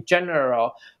Taiwan in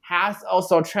general has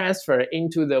also transferred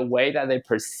into the way that they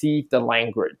perceive the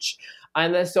language.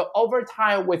 And then so over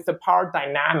time, with the power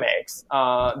dynamics,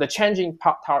 the changing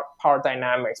power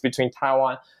dynamics between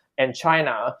Taiwan and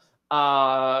China,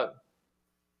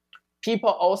 people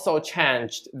also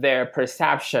changed their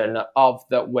perception of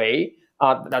the way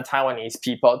that Taiwanese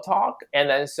people talk. And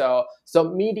then so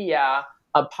media,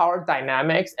 power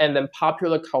dynamics, and then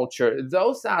popular culture,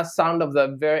 those are some of the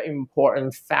very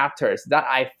important factors that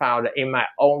I found in my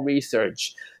own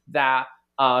research that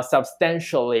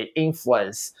substantially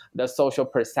influence the social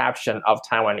perception of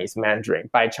Taiwanese Mandarin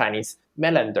by Chinese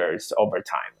mainlanders over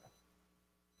time.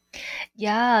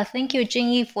 Yeah, thank you,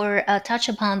 Jingyi, for touch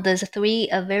upon these three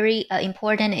very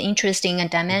important and interesting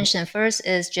dimension. First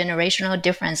is generational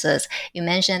differences. You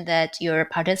mentioned that your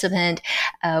participant,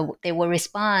 they will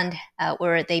respond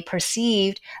or they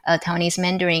perceived Taiwanese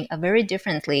Mandarin very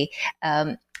differently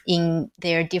in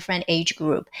their different age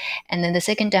group. And then the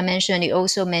second dimension, you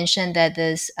also mentioned that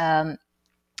this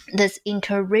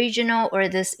interregional or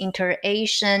this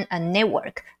inter-Asian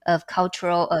network of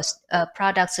cultural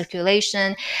product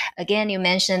circulation. Again, you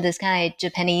mentioned this kind of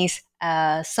Japanese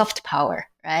soft power,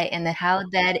 right? And then how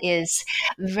that is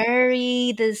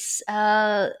very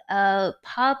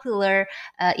popular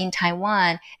in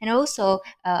Taiwan and also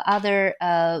other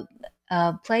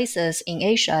places in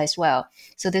Asia as well.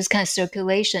 So this kind of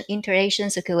circulation,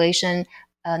 inter-Asian circulation,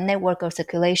 network of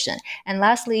circulation. And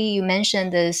lastly, you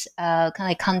mentioned this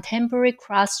kind of contemporary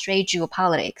cross-strait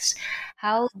geopolitics,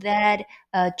 how that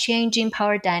changing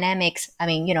power dynamics,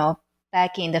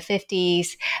 back in the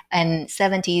 50s and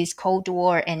 70s, Cold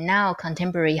War, and now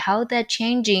contemporary, how that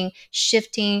changing,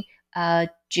 shifting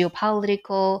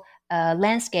geopolitical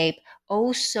landscape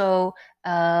also,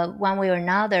 one way or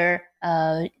another,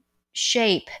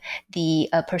 shape the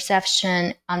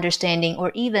perception, understanding, or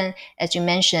even, as you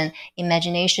mentioned,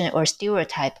 imagination or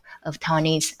stereotype of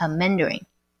Taiwanese Mandarin.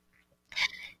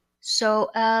 So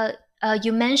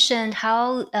you mentioned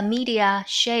how media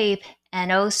shape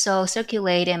and also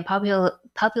circulate and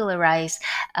popularize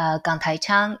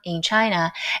Gangtaichang in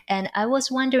China. And I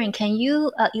was wondering, can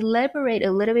you elaborate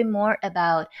a little bit more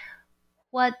about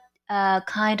what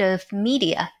kind of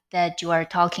media that you are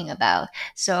talking about?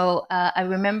 So I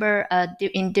remember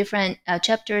in different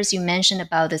chapters you mentioned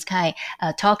about this kind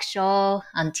of talk show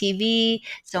on TV,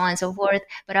 so on and so forth.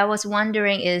 But I was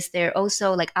wondering, is there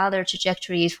also like other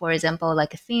trajectories, for example,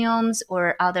 like films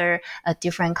or other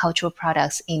different cultural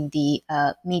products in the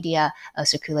media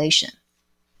circulation?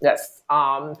 Yes.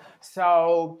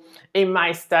 So in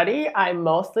my study, I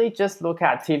mostly just look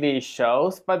at TV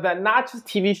shows, but then not just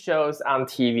TV shows on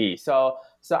TV. So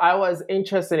I was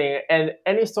interested in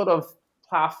any sort of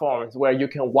platforms where you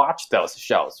can watch those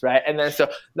shows, right? And then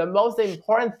so the most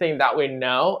important thing that we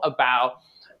know about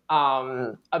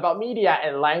media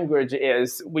and language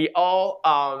is we all,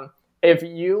 if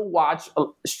you watch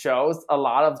shows, a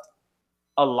lot of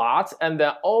a lot, and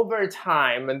then over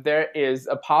time there is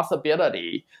a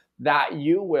possibility that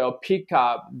you will pick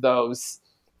up those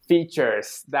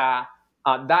features that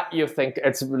that you think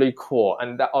it's really cool,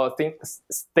 and that or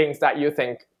things that you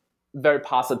think very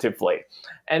positively.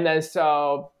 And then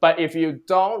but if you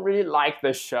don't really like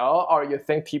the show, or you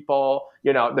think people,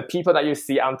 the people that you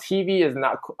see on TV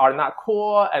are not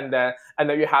cool, and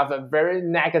then you have a very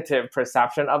negative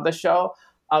perception of the show,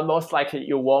 most likely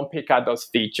you won't pick up those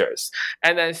features.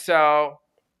 And then so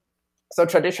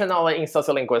traditionally in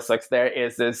sociolinguistics, there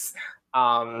is this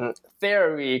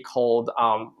theory called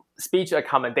speech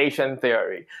accommodation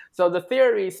theory. So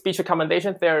the speech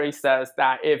accommodation theory says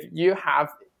that if you have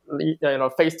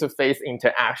face-to-face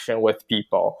interaction with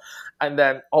people, and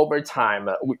then over time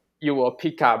you will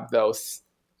pick up those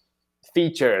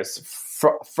features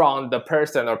from the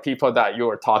person or people that you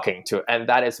are talking to, and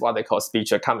that is what they call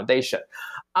speech accommodation.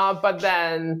 But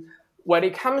then when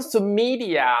it comes to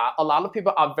media, a lot of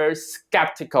people are very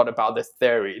skeptical about this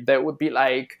theory. They would be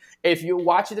like, if you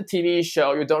watch the TV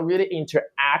show, you don't really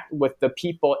interact with the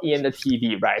people in the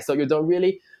TV, right? So you don't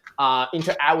really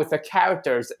interact with the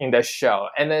characters in the show.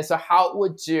 And then so how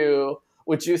would you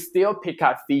still pick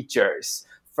up features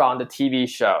from the TV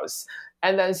shows?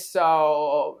 And then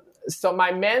so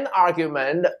my main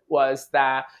argument was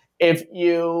that if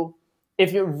you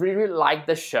really like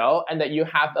the show and that you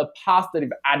have a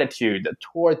positive attitude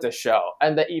towards the show,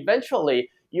 and that eventually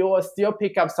you will still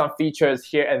pick up some features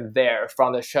here and there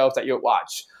from the shows that you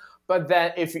watch. But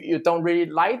then if you don't really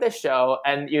like the show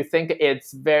and you think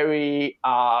it's very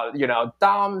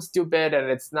dumb, stupid,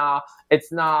 and it's not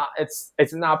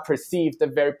perceived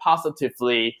very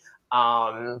positively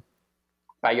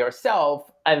by yourself,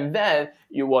 and then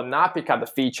you will not pick up the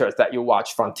features that you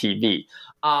watch from TV.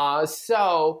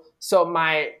 So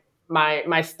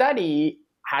my study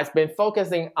has been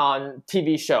focusing on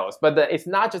TV shows, but it's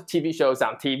not just TV shows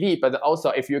on TV, but also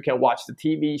if you can watch the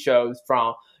TV shows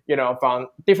from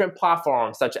different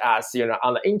platforms, such as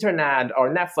on the internet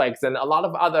or Netflix and a lot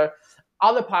of other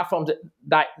platforms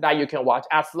that you can watch,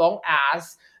 as long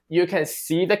as you can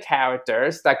see the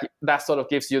characters, that sort of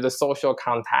gives you the social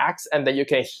context, and then you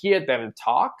can hear them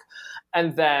talk.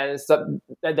 And then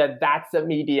that's the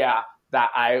media that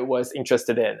I was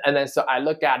interested in. And then so I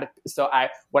look at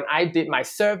when I did my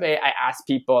survey, I asked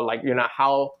people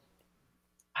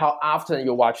how often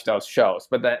you watch those shows,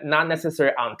 but then not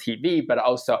necessarily on TV, but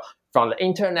also from the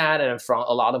internet and from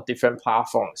a lot of different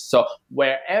platforms. So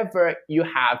wherever you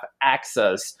have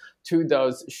access to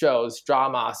those shows,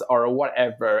 dramas, or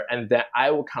whatever, and then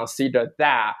I will consider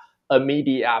that a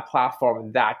media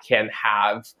platform that can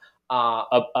have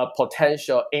a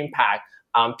potential impact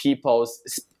on people's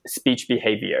speech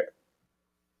behavior.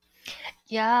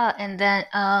 Yeah, and then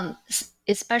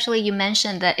especially you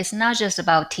mentioned that it's not just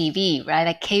about TV, right?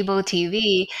 Like cable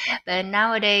TV, but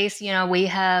nowadays, we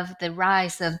have the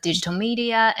rise of digital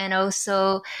media and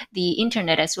also the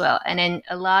internet as well. And then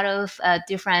a lot of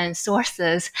different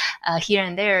sources here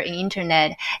and there in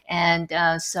internet. And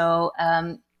so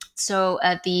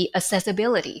the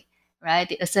accessibility, right?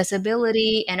 The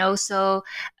accessibility and also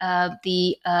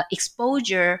the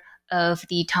exposure of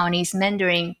the Taiwanese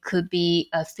Mandarin could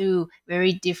be through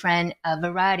very different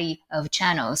variety of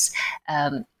channels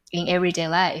in everyday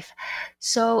life.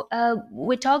 So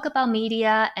we talk about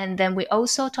media, and then we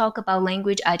also talk about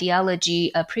language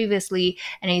ideology previously,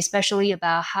 and especially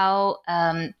about how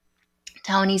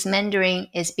Taiwanese Mandarin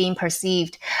is being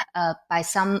perceived by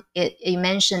some. You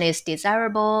mentioned is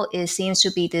desirable. It seems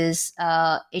to be this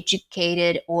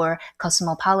educated or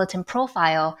cosmopolitan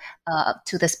profile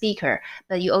to the speaker.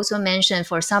 But you also mentioned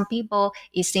for some people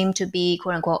it seemed to be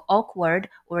quote unquote awkward,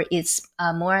 or it's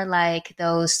more like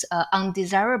those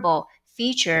undesirable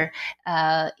feature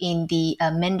in the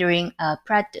Mandarin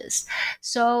practice.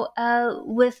 So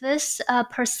with this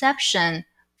perception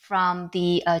from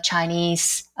the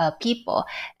Chinese people.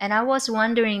 And I was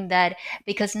wondering that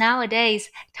because nowadays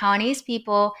Taiwanese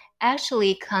people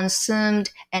actually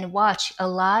consumed and watch a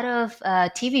lot of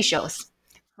TV shows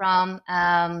from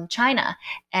China.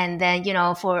 And then,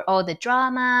 for all the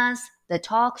dramas, the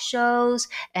talk shows,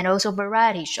 and also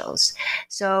variety shows.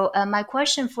 So my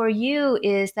question for you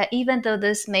is that even though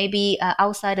this may be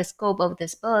outside the scope of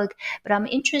this book, but I'm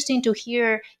interested to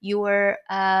hear your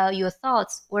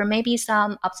thoughts or maybe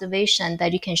some observation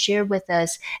that you can share with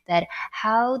us that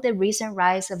how the recent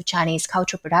rise of Chinese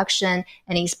cultural production,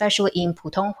 and especially in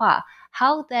Putonghua,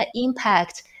 how that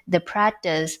impact the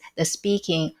practice, the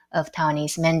speaking of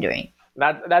Taiwanese Mandarin.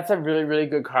 That's a really, really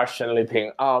good question,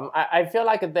 Liping. I feel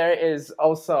like there is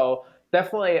also,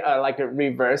 definitely like a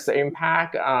reverse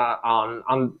impact on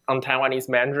Taiwanese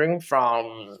Mandarin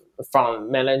from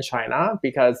mainland China,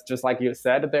 because just like you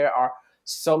said, there are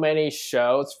so many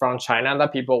shows from China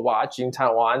that people watch in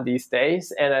Taiwan these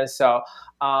days, and then so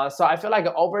I feel like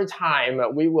over time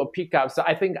we will pick up. So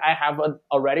I think I have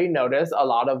already noticed a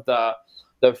lot of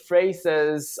the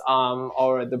phrases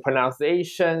or the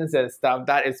pronunciations and stuff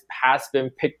has been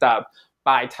picked up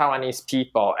by Taiwanese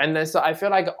people, and then so I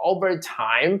feel like over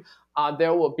time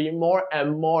there will be more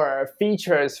and more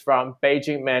features from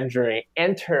Beijing Mandarin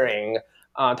entering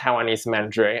Taiwanese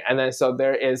Mandarin, and then so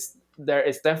there is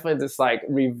definitely this like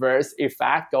reverse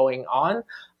effect going on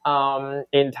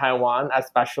in Taiwan,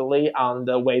 especially on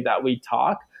the way that we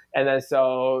talk, and then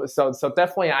so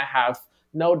definitely I have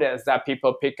noticed that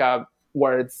people pick up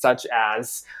words such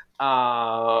as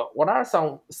what are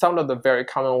some of the very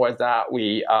common words that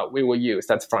we will use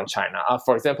that's from China?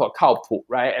 For example, 靠谱,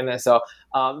 right? And then so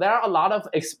there are a lot of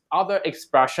other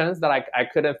expressions that I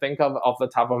couldn't think of off the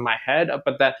top of my head.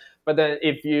 But then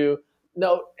if you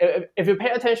if you pay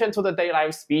attention to the daily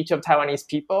life speech of Taiwanese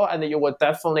people, and then you will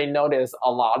definitely notice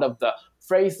a lot of the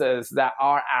phrases that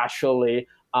are actually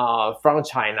from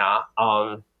China.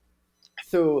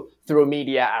 Through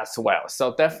media as well.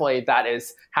 So definitely that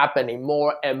is happening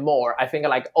more and more. I think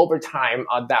like over time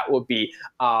that will be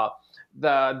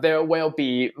there will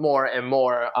be more and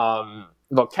more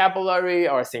vocabulary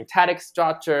or syntactic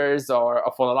structures or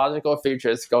phonological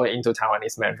features going into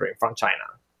Taiwanese Mandarin from China.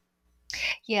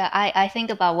 Yeah, I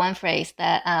think about one phrase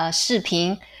that 视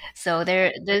频. So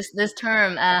this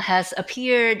term has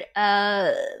appeared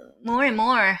more and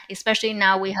more, especially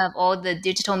now we have all the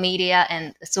digital media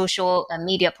and social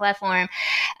media platform.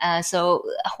 So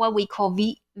what we call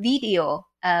video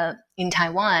in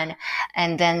Taiwan,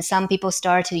 and then some people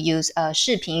start to use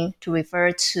视频 to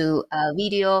refer to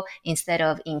video instead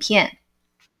of 影片.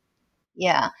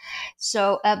 Yeah.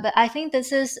 So, but I think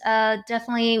this is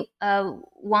definitely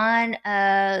one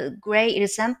great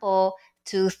example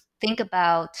to think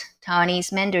about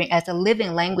Taiwanese Mandarin as a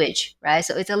living language, right?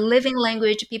 So it's a living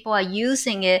language. People are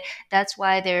using it. That's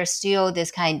why there's still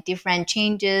this kind of different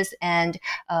changes and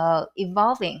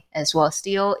evolving as well,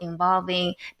 still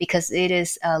evolving because it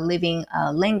is a living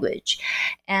language.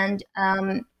 And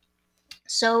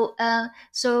so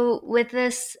with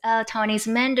this Taiwanese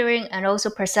Mandarin and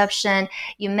also perception,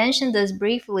 you mentioned this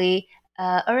briefly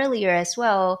earlier as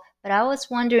well, but I was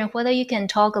wondering whether you can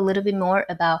talk a little bit more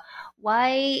about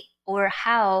why or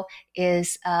how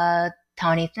is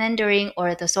Taiwanese Mandarin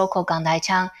or the so-called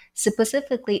Gangdaiqiang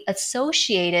specifically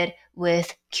associated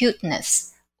with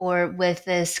cuteness or with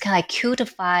this kind of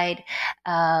cutified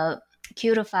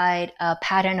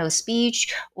pattern of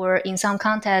speech, or in some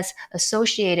contexts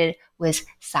associated with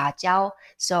撒娇.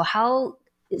 So how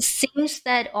it seems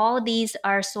that all these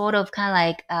are sort of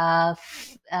kind of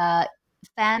like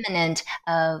feminine,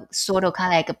 sort of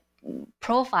kind of like a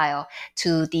profile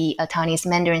to the Taiwanese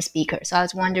Mandarin speaker. So I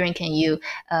was wondering, can you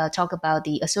talk about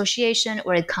the association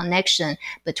or a connection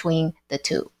between the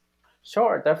two?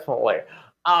 Sure, definitely.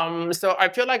 So I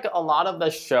feel like a lot of the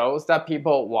shows that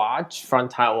people watch from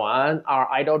Taiwan are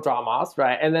idol dramas,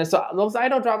 right? And then so those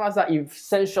idol dramas are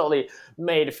essentially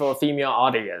made for female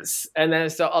audience. And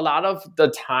then so a lot of the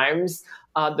times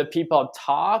the people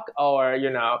talk or,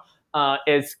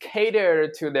 is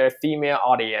catered to their female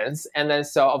audience. And then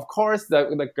so of course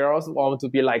the girls want to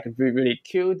be like really, really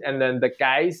cute. And then the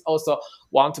guys also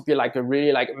want to be like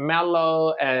really like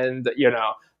mellow and,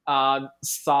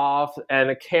 soft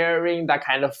and caring, that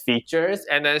kind of features.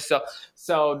 And then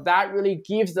so that really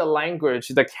gives the language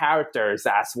the characters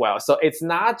as well. So it's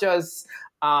not just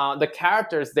the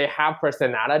characters, they have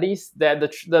personalities, that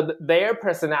their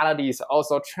personalities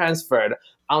also transferred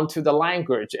onto the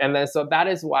language. And then so that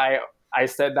is why I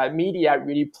said that media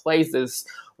really plays this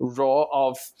role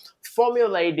of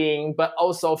formulating but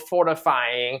also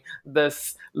fortifying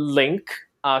this link,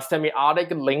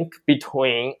 semiotic link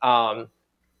between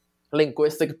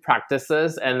linguistic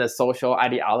practices and the social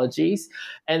ideologies.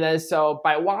 And then so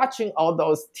by watching all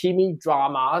those TV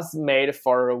dramas made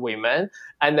for women,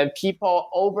 and then people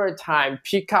over time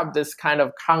pick up this kind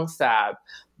of concept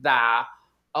that,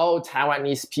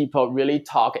 Taiwanese people really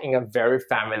talk in a very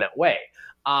feminine way.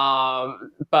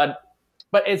 But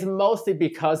it's mostly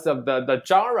because of the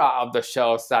genre of the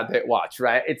shows that they watch,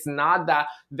 right? It's not that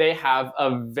they have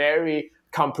a very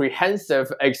comprehensive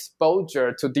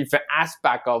exposure to different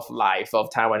aspects of life of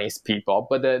Taiwanese people,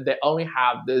 but they only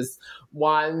have this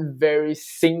one very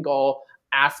single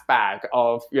aspect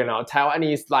of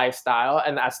Taiwanese lifestyle,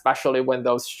 and especially when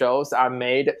those shows are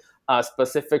made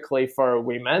specifically for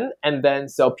women. And then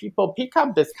so people pick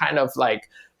up this kind of like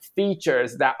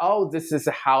features that, oh, this is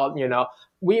how,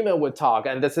 women would talk,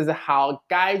 and this is how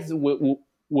guys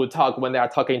would talk when they are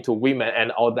talking to women and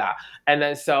all that. And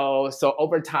then so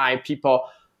over time, people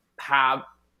have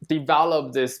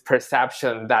developed this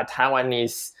perception that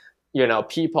Taiwanese,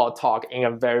 people talk in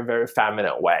a very, very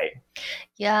feminine way.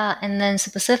 Yeah, and then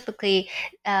specifically,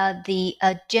 the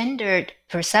gendered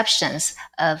perceptions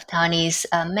of Taiwanese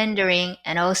Mandarin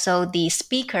and also the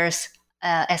speakers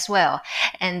as well.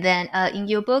 And then in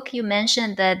your book, you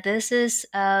mentioned that this is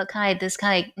kind of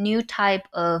new type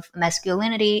of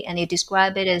masculinity, and you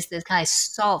describe it as this kind of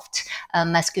soft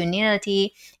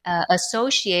masculinity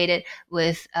associated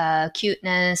with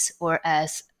cuteness or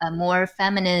as a more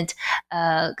feminine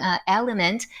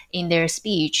element in their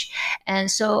speech.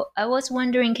 And so I was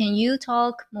wondering, can you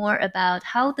talk more about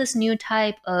how this new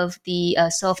type of the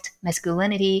soft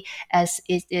masculinity, as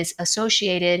it is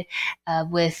associated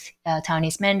with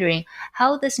Taiwanese Mandarin,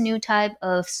 how this new type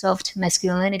of soft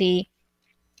masculinity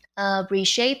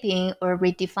reshaping or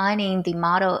redefining the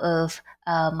model of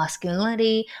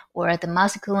masculinity or the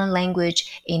masculine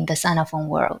language in the Sinophone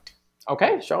world?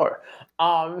 Okay, sure.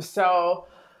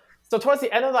 So towards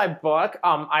the end of my book,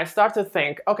 I start to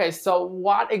think, okay, so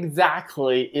what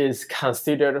exactly is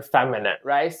considered feminine,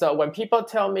 right? So when people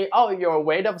tell me, oh, your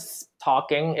way of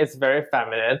talking is very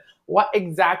feminine, what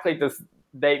exactly does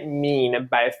they mean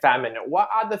by feminine? What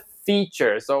are the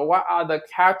features or what are the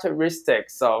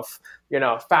characteristics of,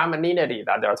 femininity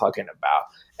that they're talking about?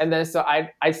 And then so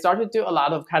I started to do a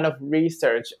lot of kind of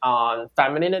research on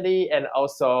femininity and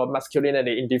also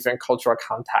masculinity in different cultural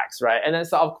contexts, right? And then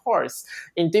so of course,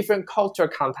 in different cultural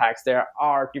contexts, there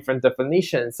are different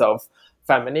definitions of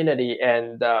femininity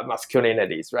and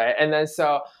masculinities, right? And then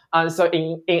so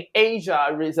in Asia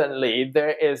recently,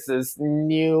 there is this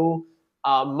new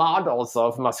models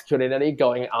of masculinity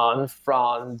going on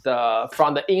from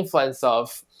the influence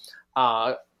of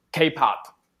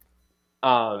K-pop,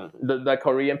 the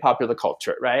Korean popular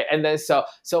culture, right? And then so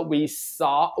we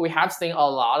have seen a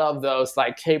lot of those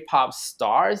like K-pop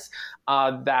stars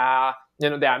that they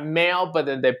are male, but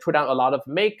then they put on a lot of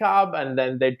makeup and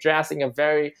then they dress in a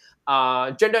very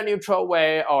gender neutral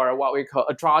way, or what we call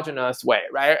androgynous way,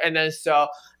 right? And then so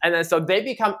they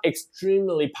become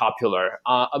extremely popular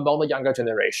among the younger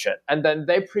generation, and then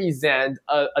they present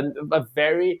a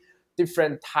very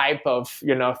different type of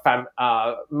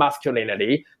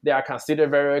masculinity. They are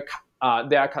considered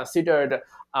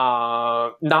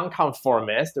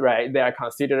nonconformist, right? They are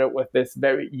considered with this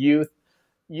very youth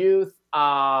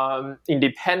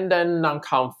independent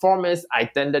nonconformist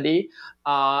identity,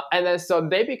 and then so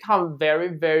they become very,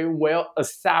 very well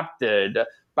accepted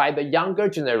by the younger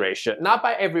generation, not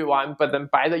by everyone, but then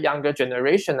by the younger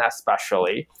generation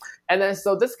especially. And then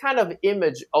so this kind of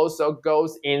image also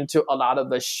goes into a lot of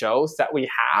the shows that we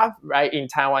have, right, in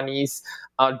Taiwanese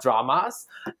dramas.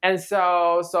 And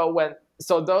so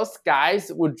those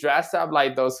guys would dress up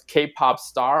like those K-pop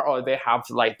star, or they have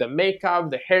like the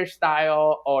makeup, the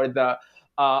hairstyle, or the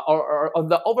or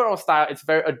the overall style. It's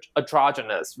very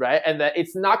androgynous, right? And then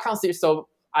it's not considered so.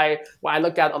 When I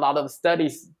look at a lot of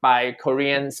studies by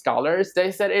Korean scholars,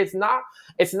 they said it's not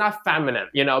feminine.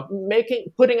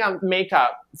 Putting on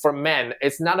makeup for men,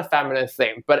 it's not a feminine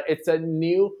thing, but it's a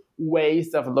new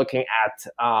ways of looking at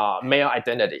male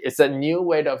identity. It's a new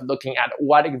way of looking at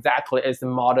what exactly is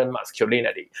modern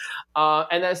masculinity.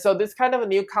 And then so this kind of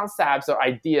new concepts or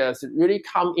ideas really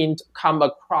come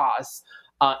across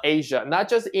Asia, not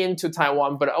just into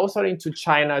Taiwan, but also into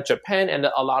China, Japan, and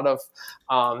a lot of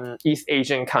East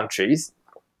Asian countries.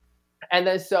 And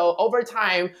then so over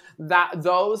time, that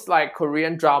those like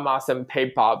Korean dramas and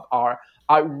K-pop are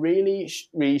really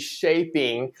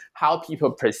reshaping how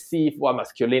people perceive what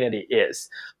masculinity is.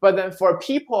 But then for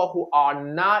people who are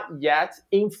not yet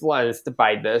influenced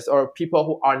by this, or people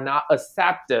who are not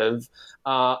acceptive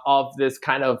of this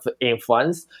kind of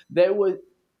influence, they would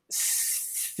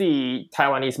see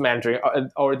Taiwanese Mandarin,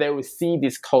 or they would see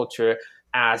this culture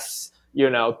as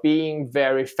being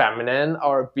very feminine,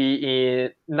 or being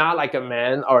not like a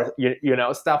man, or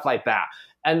stuff like that.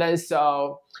 And then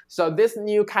so this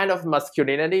new kind of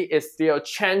masculinity is still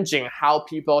changing how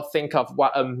people think of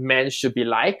what a man should be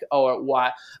like, or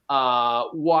what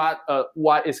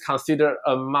is considered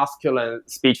a masculine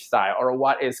speech style, or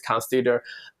what is considered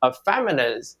a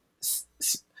feminine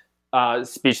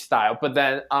speech style. But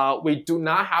then we do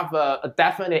not have a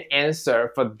definite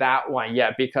answer for that one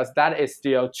yet, because that is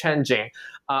still changing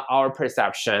our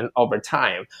perception over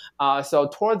time. So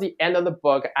toward the end of the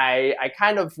book, I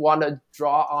kind of want to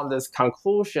draw on this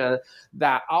conclusion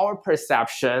that our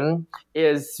perception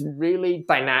is really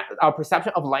dynamic. Our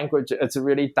perception of language is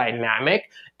really dynamic.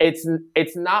 It's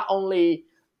not only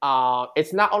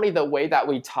the way that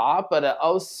we talk, but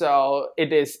also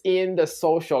it is in the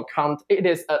social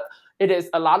it is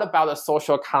a lot about the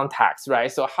social context,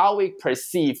 right? So how we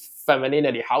perceive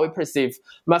femininity, how we perceive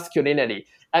masculinity,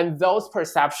 and those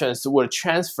perceptions will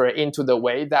transfer into the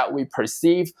way that we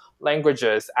perceive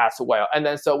languages as well. And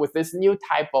then so with this new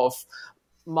type of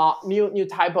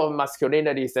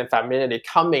masculinities and femininity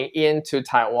coming into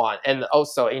Taiwan and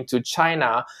also into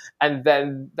China, and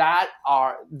then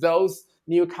those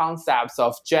new concepts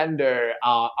of gender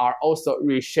are also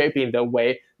reshaping the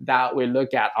way that we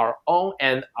look at our own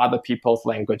and other people's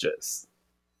languages.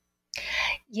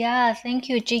 Yeah, thank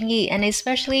you, Jingyi. And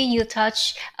especially you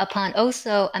touch upon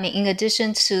also, I mean, in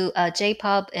addition to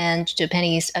J-pop and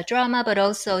Japanese drama, but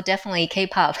also definitely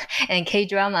K-pop and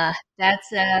K-drama.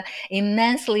 That's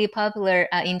immensely popular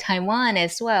in Taiwan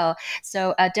as well.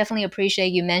 So I definitely appreciate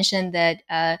you mentioned that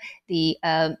the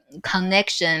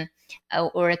connection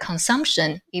or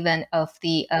consumption even of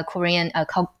the Korean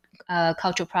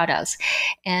cultural products.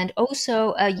 And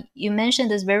also, you mentioned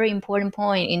this very important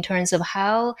point in terms of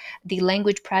how the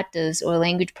language practice or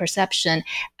language perception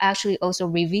actually also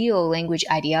reveal language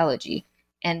ideology.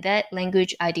 And that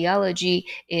language ideology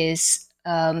is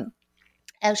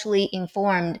actually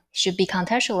informed, should be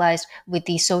contextualized with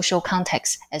the social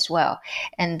context as well.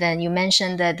 And then you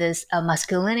mentioned that this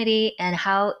masculinity and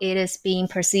how it is being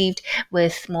perceived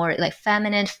with more like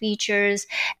feminine features.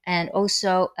 And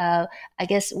also, I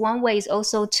guess one way is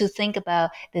also to think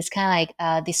about this kind of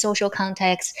like the social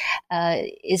context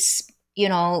is, you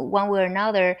know, one way or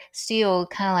another, still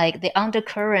kind of like the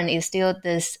undercurrent is still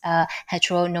this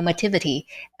heteronormativity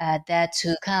that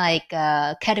to kind of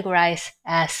like categorize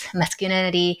as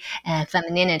masculinity and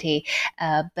femininity,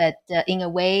 but in a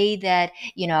way that,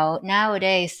 you know,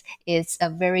 nowadays it's a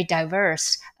very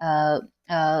diverse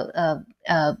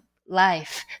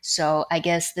life. So I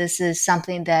guess this is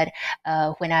something that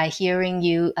when I hearing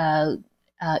you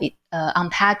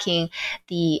unpacking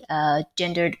the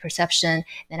gendered perception,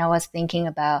 then I was thinking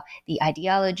about the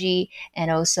ideology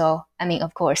and also, I mean,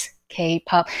 of course,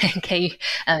 K-pop and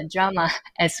K-drama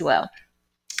as well.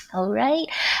 All right.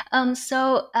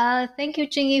 So thank you,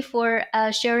 Jingyi, for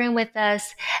sharing with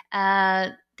us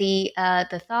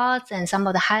the thoughts and some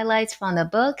of the highlights from the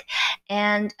book.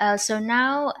 And so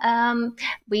now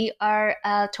we are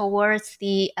towards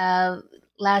the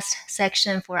last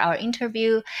section for our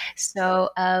interview. So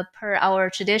per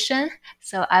our tradition,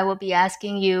 so I will be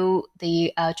asking you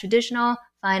the traditional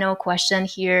final question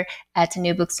here at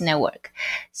New Books Network.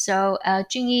 So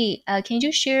Jingyi, can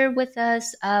you share with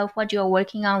us what you're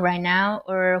working on right now,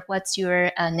 or what's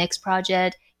your next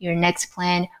project, your next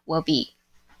plan will be?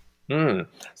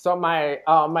 So my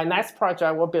next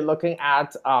project will be looking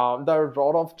at the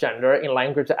role of gender in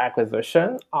language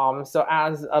acquisition. So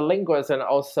as a linguist and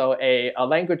also a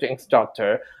language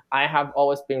instructor, I have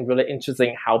always been really interested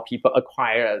in how people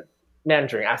acquire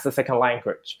Mandarin as a second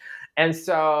language. And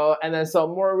then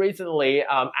more recently,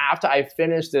 after I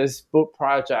finished this book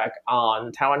project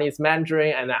on Taiwanese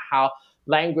Mandarin and how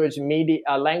language media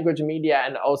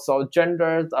and also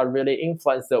genders are really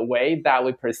influence the way that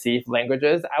we perceive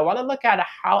languages, I want to look at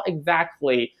how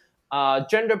exactly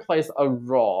gender plays a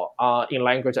role in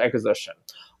language acquisition.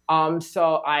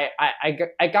 So I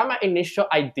got my initial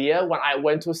idea when I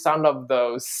went to some of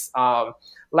those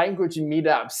language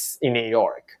meetups in New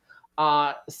York.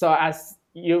 So as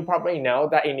you probably know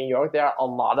that in New York, there are a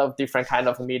lot of different kind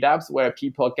of meetups where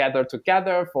people gather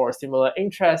together for similar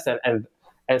interests and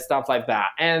stuff like that.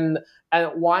 And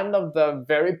one of the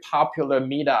very popular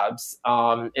meetups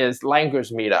is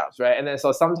language meetups, right? And then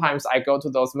so sometimes I go to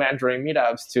those Mandarin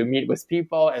meetups to meet with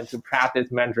people and to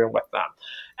practice Mandarin with them.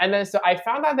 And then so I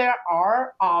found that there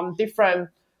are different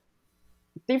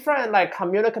like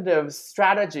communicative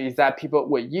strategies that people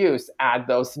would use at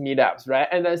those meetups, right?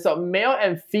 And then so male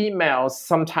and females,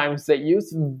 sometimes they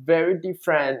use very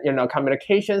different,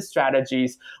 communication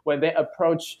strategies when they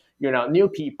approach, new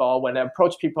people, when they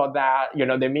approach people that,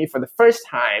 they meet for the first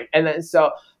time. And then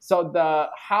so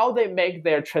how they make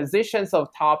their transitions of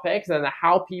topics and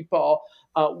how people,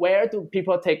 where do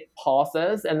people take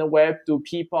pauses and where do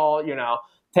people,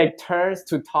 take turns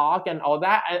to talk and all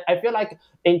that. I feel like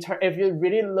if you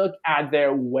really look at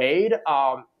their weight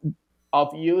of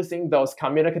using those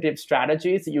communicative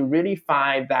strategies, you really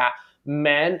find that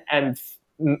men and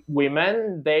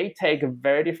women, they take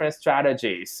very different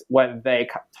strategies when they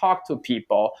talk to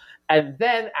people, and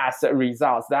then as a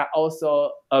result, that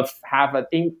also has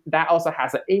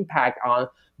an impact on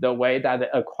the way that they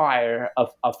acquire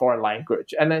a foreign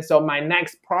language. And then so my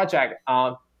next project,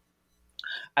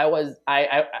 I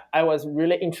was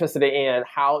really interested in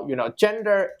how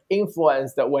gender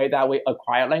influenced the way that we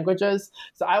acquire languages.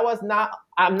 So I'm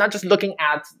not just looking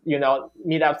at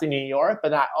meetups in New York,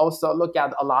 but I also look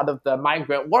at a lot of the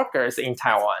migrant workers in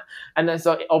Taiwan. And then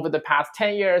so over the past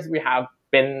 10 years, we have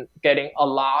been getting a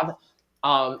lot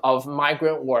of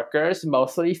migrant workers,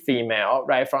 mostly female,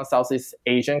 right, from Southeast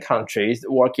Asian countries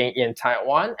working in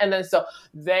Taiwan. And then so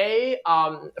they,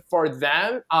 for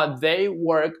them, a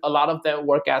lot of them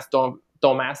work as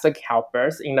domestic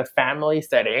helpers in the family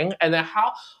setting, and then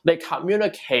how they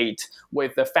communicate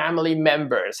with the family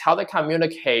members, how they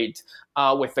communicate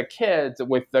with the kids,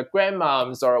 with the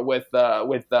grandmoms, or with the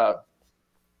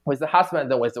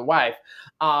husband and with the wife,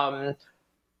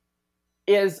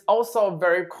 is also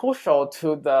very crucial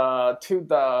to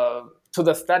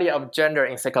the study of gender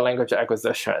in second language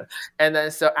acquisition. And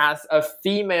then so as a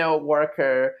female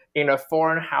worker in a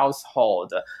foreign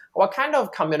household, what kind of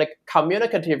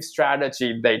communicative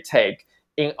strategy they take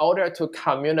in order to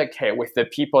communicate with the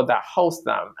people that host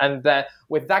them. And then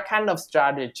with that kind of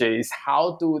strategies,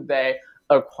 how do they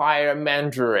acquire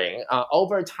Mandarin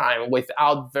over time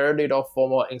without very little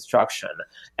formal instruction?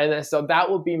 And then so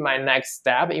that would be my next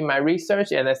step in my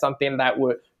research, and it's something that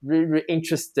we're really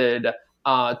interested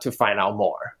to find out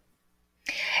more.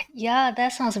 Yeah, that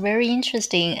sounds very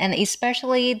interesting, and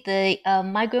especially the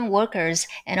migrant workers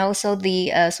and also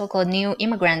the so-called new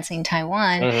immigrants in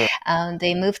Taiwan.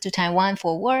 They move to Taiwan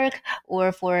for work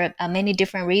or for many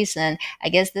different reasons. I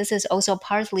guess this is also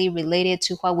partly related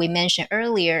to what we mentioned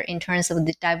earlier in terms of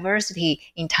the diversity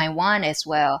in Taiwan as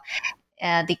well.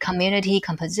 The community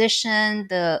composition,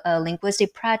 the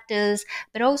linguistic practice,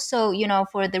 but also,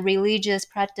 for the religious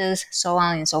practice, so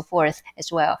on and so forth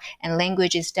as well. And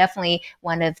language is definitely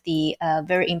one of the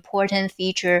very important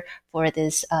feature for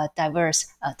this diverse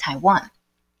Taiwan.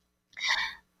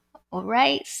 All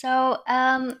right, so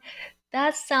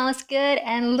that sounds good,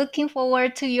 and looking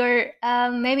forward to your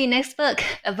maybe next book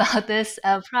about this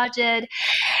project.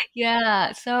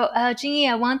 Yeah, so Jingyi,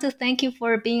 I want to thank you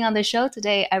for being on the show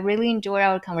today. I really enjoyed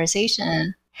our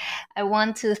conversation. I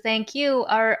want to thank you,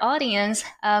 our audience,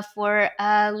 for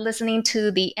listening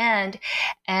to the end.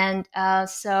 And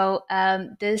so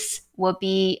this will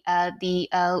be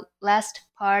the last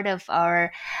part of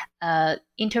our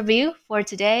interview for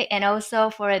today and also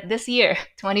for this year,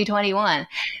 2021.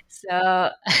 So,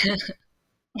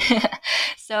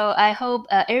 so I hope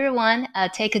everyone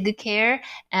take a good care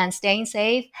and staying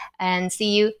safe, and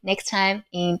see you next time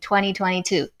in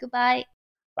 2022. Goodbye.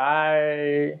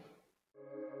 Bye.